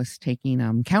when I was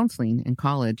taking counseling in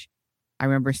college, I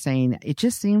remember saying, it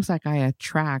just seems like I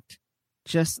attract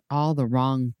just all the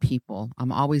wrong people.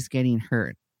 I'm always getting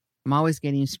hurt. I'm always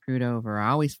getting screwed over. I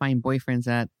always find boyfriends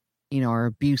that, you know, are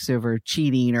abusive or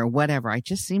cheating or whatever. I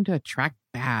just seem to attract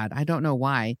bad. I don't know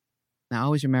why. And I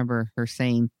always remember her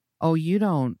saying, oh, you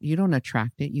don't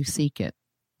attract it. You seek it.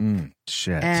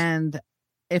 Shit. And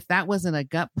if that wasn't a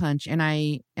gut punch, and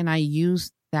I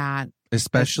used that,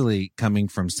 especially coming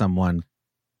from someone,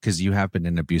 because you have been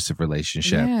in an abusive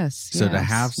relationship. yes. So to yes,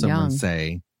 have someone young,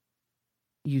 say,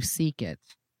 you seek it.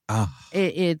 oh,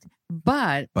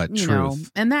 But you know,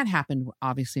 truth. and that happened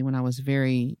obviously when I was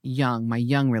very young, my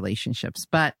young relationships.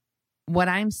 But what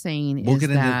I'm saying we'll is get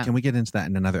that into, can we get into that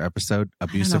in another episode? I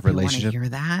don't know Abusive if you wanna relationship. hear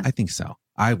that? I think so.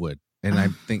 I would. And I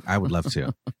think I would love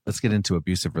to. Let's get into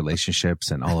abusive relationships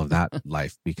and all of that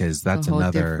life, because that's A whole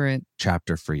another different-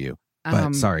 chapter for you.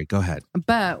 But sorry, go ahead.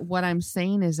 But what I'm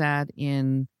saying is that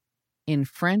in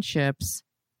friendships,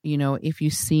 you know, if you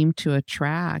seem to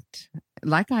attract,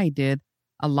 like I did,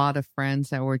 a lot of friends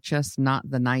that were just not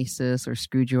the nicest or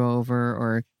screwed you over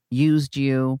or used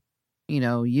you, you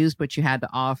know, used what you had to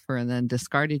offer and then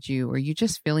discarded you, or you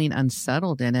just feeling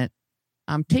unsettled in it,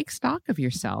 take stock of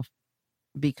yourself,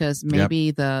 because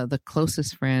maybe the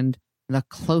closest friend, the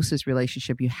closest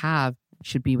relationship you have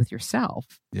should be with yourself.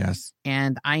 Yes.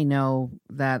 And I know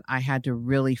that I had to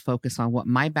really focus on what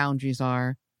my boundaries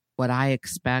are, what I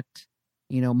expect,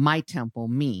 you know, my temple,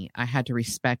 me. I had to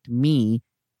respect me.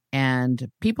 And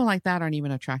people like that aren't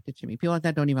even attracted to me. People like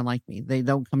that don't even like me. They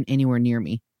don't come anywhere near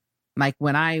me. Like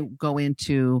when I go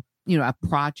into, you know, a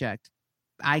project,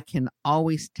 I can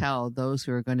always tell those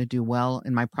who are going to do well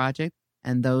in my project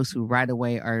and those who right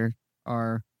away are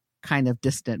kind of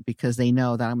distant, because they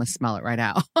know that I'm going to smell it right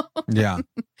out. Yeah.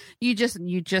 You just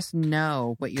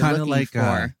know what you're Kind of looking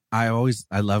like, for.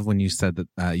 I love when you said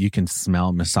that you can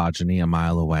smell misogyny a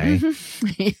mile away.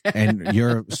 Yeah. And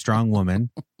you're a strong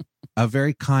woman, a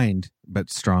very kind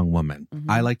but strong woman. Mhm.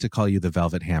 I like to call you the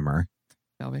Velvet Hammer.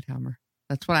 Velvet Hammer.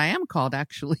 That's what I am called,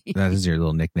 actually. That is your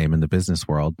little nickname in the business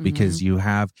world, Mm-hmm. because you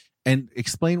have, and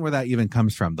explain where that even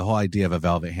comes from, the whole idea of a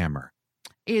Velvet Hammer.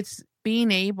 It's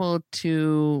being able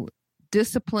to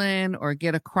discipline or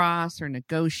get across or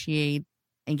negotiate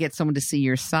and get someone to see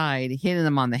your side, hitting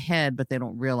them on the head, but they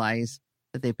don't realize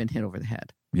that they've been hit over the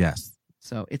head. Yes.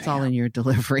 So it's all in your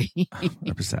delivery.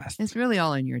 Obsessed. It's really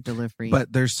all in your delivery.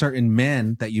 But there's certain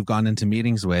men that you've gone into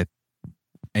meetings with,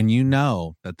 and you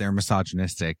know that they're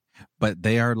misogynistic, but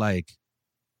they are like,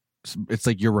 it's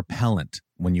like you're repellent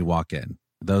when you walk in.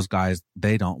 Those guys,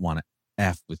 they don't want to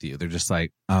F with you. They're just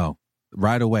like, oh,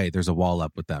 right away, there's a wall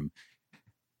up with them.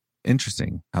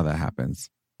 Interesting how that happens.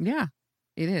 yeah,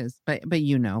 it is. But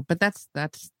you know, but that's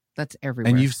everywhere.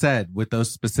 And you've said with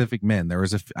those specific men, there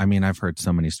was I've heard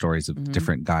so many stories of Mhm.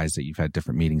 different guys that you've had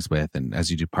different meetings with, and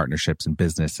as you do partnerships and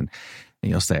business, and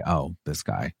you'll say, oh, this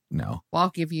guy, no. Well, I'll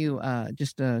give you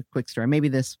just a quick story. Maybe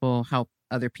this will help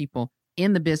other people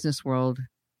in the business world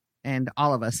and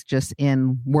all of us just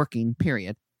in working,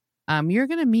 period. You're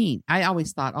going to meet. I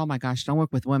always thought, oh my gosh, don't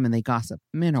work with women. They gossip.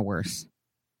 Men are worse.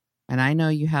 And I know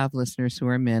you have listeners who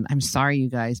are men. I'm sorry, you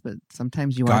guys, but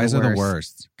sometimes you Guys are are the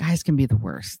worst. Guys can be the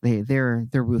worst. They're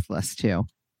ruthless too.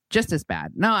 Just as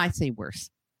bad. No, I'd say worse.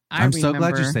 I'm so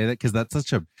glad you say that, because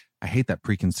that's I hate that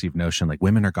preconceived notion, like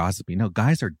women are gossipy. No,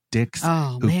 guys are dicks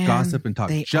Oh, who man, gossip and talk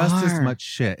they just as are. much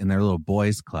shit in their little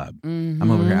boys club. Mhm. I'm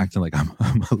over here acting like I'm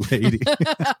a lady.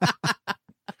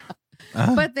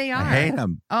 But they are. I hate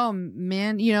them. Oh,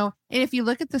 man. And if you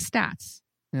look at the stats,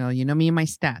 you know me and my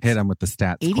stats. Hit them with the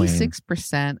stats,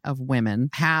 86% of women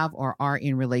have or are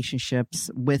in relationships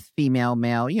with female,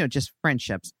 male, just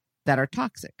friendships that are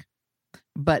toxic.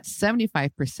 But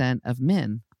 75% of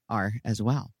men are as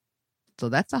well. So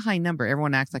that's a high number.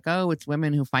 Everyone acts like, oh, it's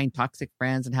women who find toxic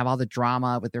friends and have all the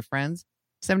drama with their friends.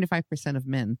 75% of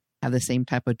men have the same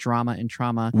type of drama and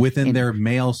trauma. Within their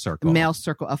male circle. Male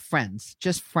circle of friends.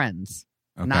 Just friends.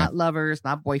 Okay. Not lovers,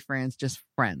 not boyfriends, just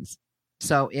friends.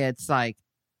 So it's like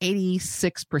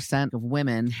 86% of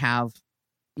women have,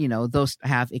 those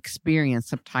have experienced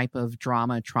some type of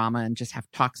drama, trauma, and just have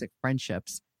toxic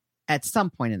friendships at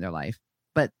some point in their life.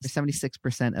 But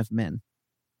 76% of men.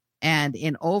 And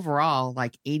in overall,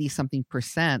 like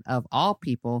 80-something% of all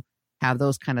people have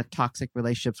those kind of toxic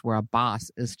relationships where a boss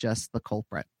is just the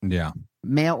culprit. Yeah.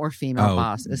 Male or female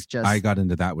boss is just... I got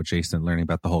into that with Jason, learning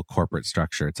about the whole corporate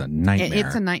structure. It's a nightmare.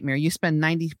 It's a nightmare. You spend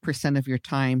 90% of your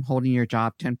time holding your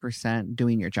job, 10%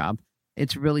 doing your job.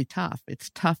 It's really tough.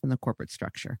 It's tough in the corporate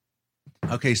structure.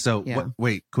 Okay, so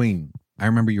wait, Queen, I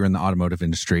remember you were in the automotive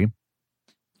industry.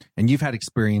 And you've had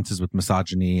experiences with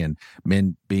misogyny and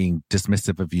men being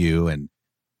dismissive of you. And,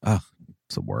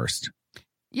 it's the worst.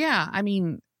 Yeah. I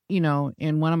mean, in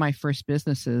one of my first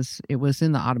businesses, it was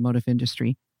in the automotive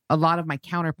industry. A lot of my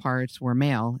counterparts were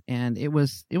male, and it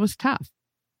was tough.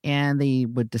 And they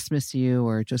would dismiss you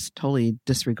or just totally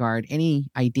disregard any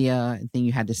idea and thing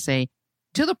you had to say,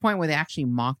 to the point where they actually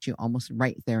mocked you almost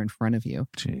right there in front of you.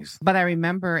 Jeez. But I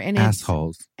remember...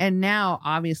 assholes. And now,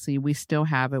 obviously, we still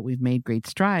have it. We've made great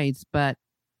strides. But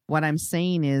what I'm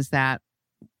saying is that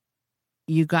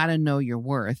you got to know your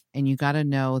worth. And you got to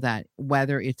know that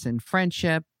whether it's in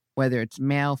friendship, whether it's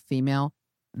male, female,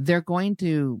 they're going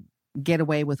to get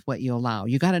away with what you allow.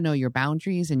 You got to know your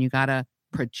boundaries, and you got to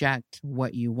project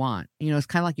what you want. It's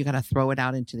kind of like you got to throw it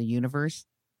out into the universe.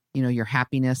 Your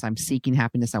happiness, I'm seeking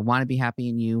happiness, I want to be happy,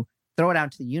 and you throw it out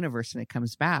into the universe and it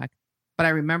comes back. But I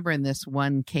remember in this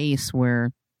one case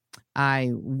where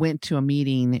I went to a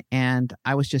meeting and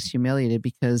I was just humiliated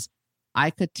because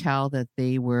I could tell that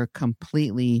they were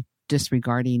completely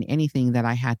disregarding anything that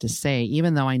I had to say,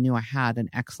 even though I knew I had an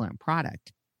excellent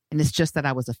product. And it's just that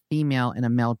I was a female in a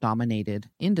male-dominated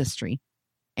industry.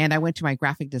 And I went to my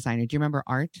graphic designer. Do you remember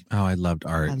Art? Oh, I loved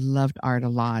Art. I loved Art a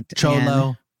lot.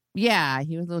 Cholo. Yeah,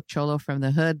 he was a little cholo from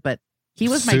the hood, but he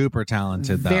was super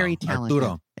talented, though. Very talented,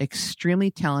 Arturo.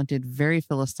 Extremely talented, very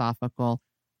philosophical.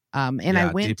 And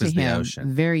I went to him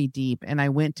very deep, and I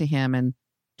went to him and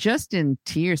just in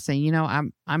tears saying,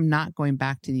 I'm not going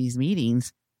back to these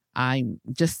meetings.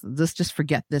 Let's just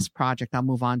forget this project. I'll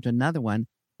move on to another one.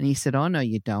 And he said, oh, no,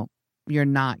 you don't. You're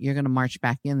not. You're going to march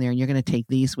back in there and you're going to take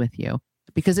these with you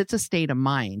because it's a state of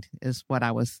mind is what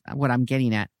I'm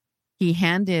getting at. He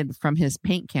handed from his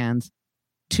paint cans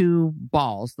 2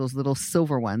 balls, those little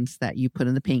silver ones that you put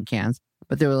in the paint cans,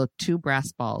 but there were 2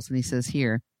 brass balls. And he says,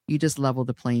 here, you just level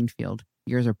the playing field.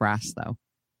 Yours are brass, though.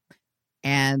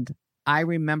 And I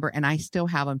remember, and I still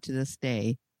have them to this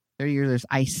day, 30 years later,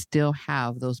 I still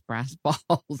have those brass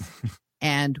balls.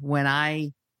 And when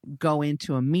I go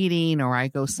into a meeting or I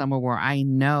go somewhere where I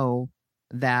know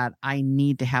that I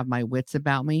need to have my wits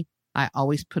about me, I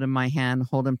always put them in my hand,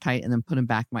 hold them tight, and then put them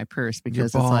back in my purse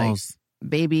because it's like,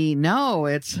 baby, no,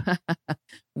 it's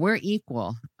we're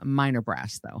equal. Mine are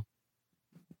brass, though.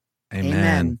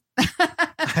 Amen.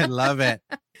 I love it.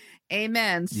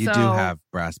 Amen. You do have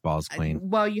brass balls, Queen.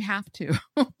 Well, you have to,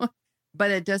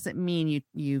 but it doesn't mean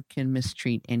you can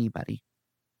mistreat anybody.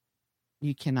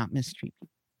 You cannot mistreat people.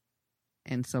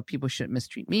 And so people shouldn't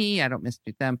mistreat me. I don't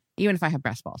mistreat them, even if I have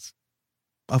brass balls.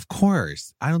 Of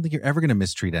course. I don't think you're ever going to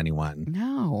mistreat anyone.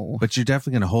 No. But you're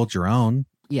definitely going to hold your own.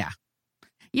 Yeah.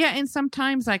 Yeah. And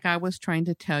sometimes, like I was trying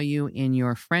to tell you in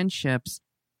your friendships,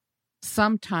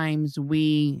 sometimes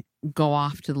we go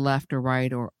off to the left or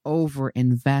right or over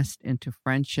invest into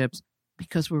friendships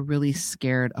because we're really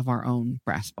scared of our own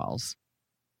brass balls.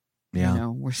 Yeah.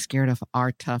 We're scared of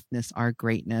our toughness, our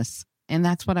greatness. And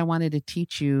that's what I wanted to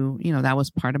teach you. That was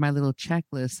part of my little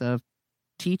checklist of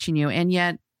teaching you. And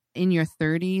yet in your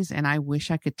 30s, and I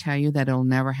wish I could tell you that it'll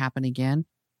never happen again,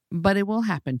 but it will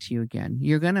happen to you again.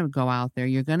 You're going to go out there.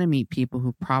 You're going to meet people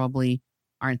who probably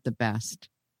aren't the best,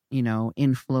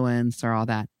 influence or all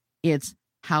that. It's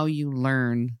how you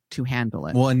learn to handle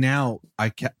it. Well, and now I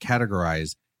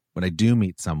categorize when I do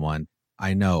meet someone,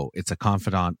 I know it's a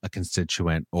confidant, a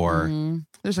constituent, or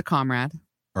there's a comrade.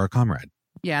 Or a comrade.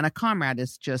 Yeah, and a comrade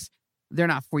is just, they're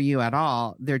not for you at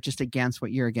all. They're just against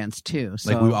what you're against too.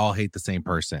 So, like we all hate the same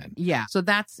person. Yeah. So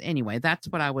that's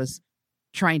what I was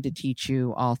trying to teach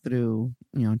you all through,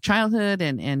 childhood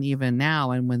and even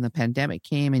now. And when the pandemic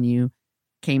came and you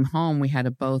came home, we had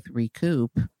to both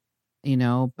recoup,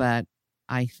 but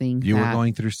I think you were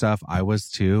going through stuff. I was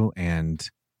too. And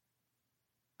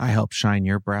I helped shine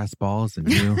your brass balls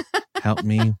and you helped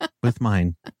me with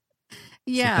mine.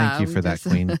 Yeah. So thank you for that,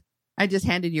 Queen. I just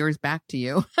handed yours back to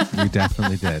you. You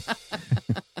definitely did.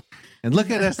 And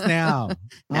look at us now.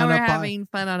 Now we're having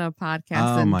fun on a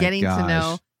podcast and getting to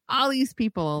know all these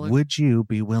people. Would you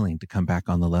be willing to come back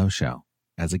on the Low Show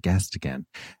as a guest again?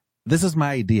 This is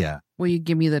my idea. Will you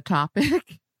give me the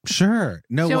topic? Sure.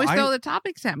 No, you always throw the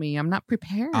topics at me. I'm not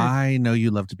prepared. I know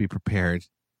you love to be prepared,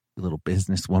 you little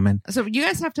businesswoman. So you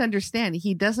guys have to understand,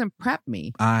 he doesn't prep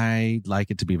me. I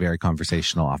like it to be very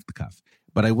conversational off the cuff.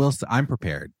 But I will say, I'm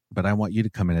prepared, but I want you to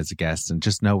come in as a guest and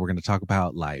just know we're going to talk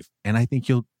about life. And I think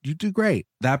you do great.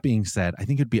 That being said, I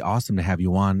think it'd be awesome to have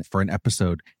you on for an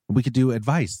episode. We could do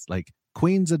advice, like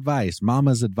Queen's advice,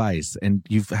 Mama's advice. And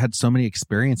you've had so many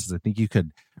experiences. I think you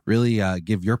could really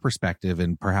give your perspective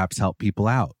and perhaps help people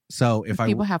out. So if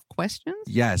people have questions?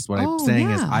 Yes. What I'm saying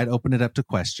is I'd open it up to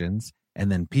questions, and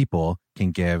then people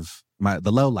can give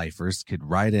the low lifers could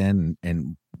write in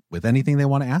and with anything they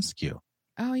want to ask you.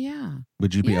 Oh, yeah.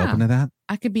 Would you be open to that?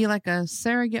 I could be like a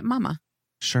surrogate mama.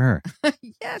 Sure.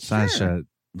 Yeah, Such sure. a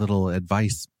little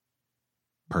advice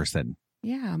person.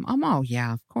 Yeah.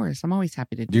 Of course. I'm always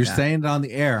happy to do You're that. saying it on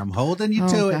the air. I'm holding you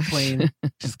to it, Queen.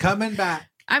 She's coming back.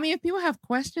 I mean, if people have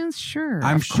questions, sure.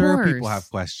 I'm of sure course. people have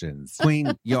questions.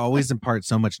 Queen, you always impart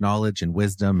so much knowledge and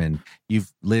wisdom, and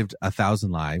you've lived 1,000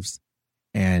 lives,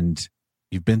 and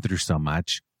you've been through so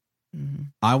much. Mm-hmm.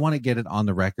 I want to get it on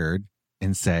the record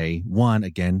and say, one,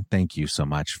 again, thank you so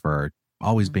much for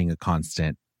always being a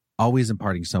constant, always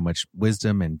imparting so much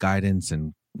wisdom and guidance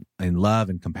and love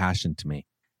and compassion to me.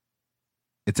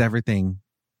 It's everything.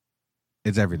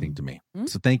 It's everything to me. Mm-hmm.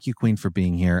 So thank you, Queen, for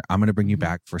being here. I'm going to bring you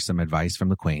back for some advice from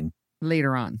the Queen.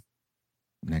 Later on.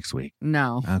 Next week.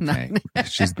 No. Okay.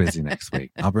 She's busy next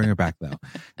week. I'll bring her back, though,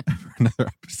 for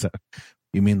another episode.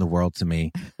 You mean the world to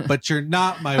me, but you're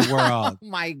not my world. Oh,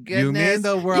 my goodness. You mean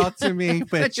the world to me,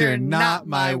 but you're not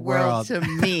my world. To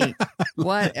me.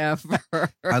 Whatever.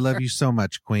 I love you so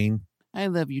much, Queen. I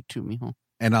love you too, mijo.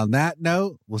 And on that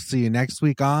note, we'll see you next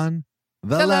week on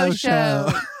The Low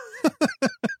Show.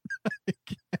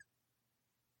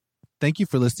 Thank you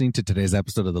for listening to today's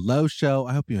episode of The Low Show.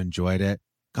 I hope you enjoyed it.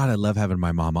 God, I love having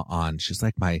my mama on. She's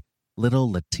like my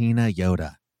little Latina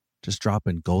Yoda, just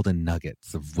dropping golden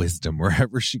nuggets of wisdom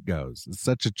wherever she goes. It's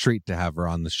such a treat to have her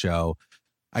on the show.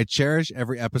 I cherish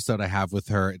every episode I have with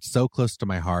her. It's so close to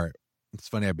my heart. It's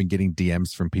funny, I've been getting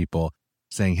DMs from people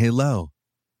saying, "Hey, Lo,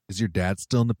 is your dad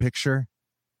still in the picture?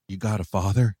 You got a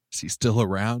father? Is he still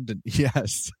around?" And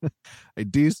yes, I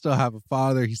do still have a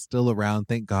father. He's still around,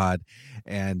 thank God.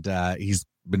 And he's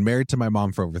been married to my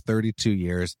mom for over 32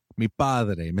 years. Mi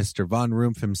padre, Mr. Von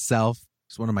Rumpf himself.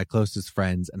 He's one of my closest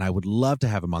friends, and I would love to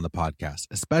have him on the podcast,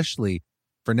 especially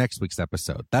for next week's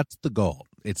episode. That's the goal.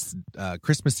 It's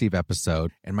Christmas Eve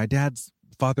episode, and my dad's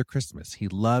Father Christmas. He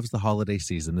loves the holiday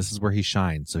season. This is where he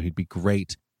shines, so he'd be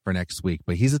great for next week.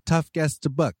 But he's a tough guest to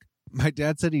book. My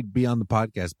dad said he'd be on the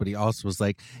podcast, but he also was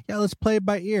like, yeah, let's play it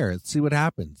by ear. Let's see what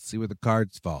happens. See where the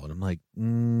cards fall. And I'm like,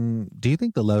 do you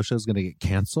think the Low Show is going to get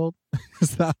canceled?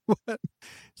 Is that what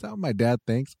my dad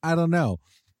thinks? I don't know.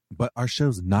 But our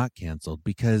show's not canceled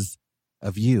because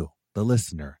of you, the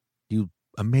listener. You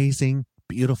amazing,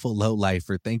 beautiful low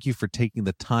lifer. Thank you for taking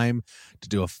the time to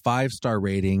do a 5-star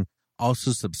rating,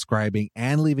 also subscribing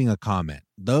and leaving a comment.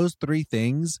 Those 3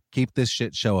 things keep this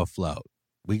shit show afloat.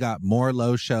 We got more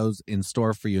Low Shows in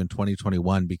store for you in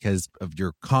 2021 because of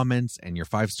your comments and your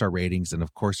 5-star ratings and,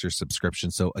 of course, your subscription.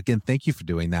 So, again, thank you for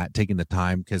doing that, taking the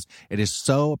time, because it is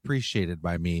so appreciated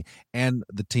by me and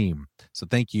the team. So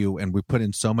thank you. And we put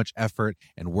in so much effort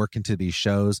and work into these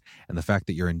shows, and the fact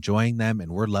that you're enjoying them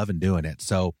and we're loving doing it.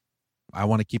 So I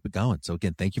want to keep it going. So,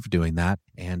 again, thank you for doing that.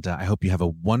 And I hope you have a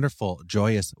wonderful,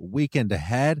 joyous weekend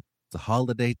ahead. It's a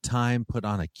holiday time. Put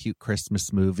on a cute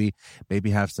Christmas movie.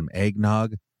 Maybe have some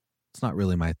eggnog. It's not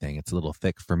really my thing. It's a little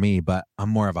thick for me, but I'm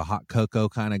more of a hot cocoa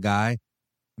kind of guy.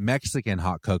 Mexican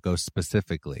hot cocoa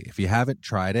specifically. If you haven't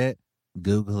tried it,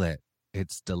 Google it.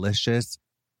 It's delicious.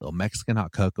 Little Mexican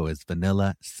hot cocoa is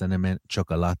vanilla, cinnamon,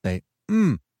 chocolate.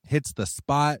 Hits the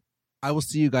spot. I will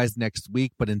see you guys next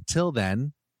week. But until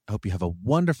then, I hope you have a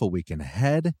wonderful weekend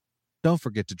ahead. Don't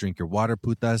forget to drink your water,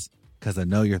 putas, because I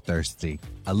know you're thirsty.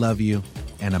 I love you,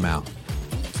 and I'm out.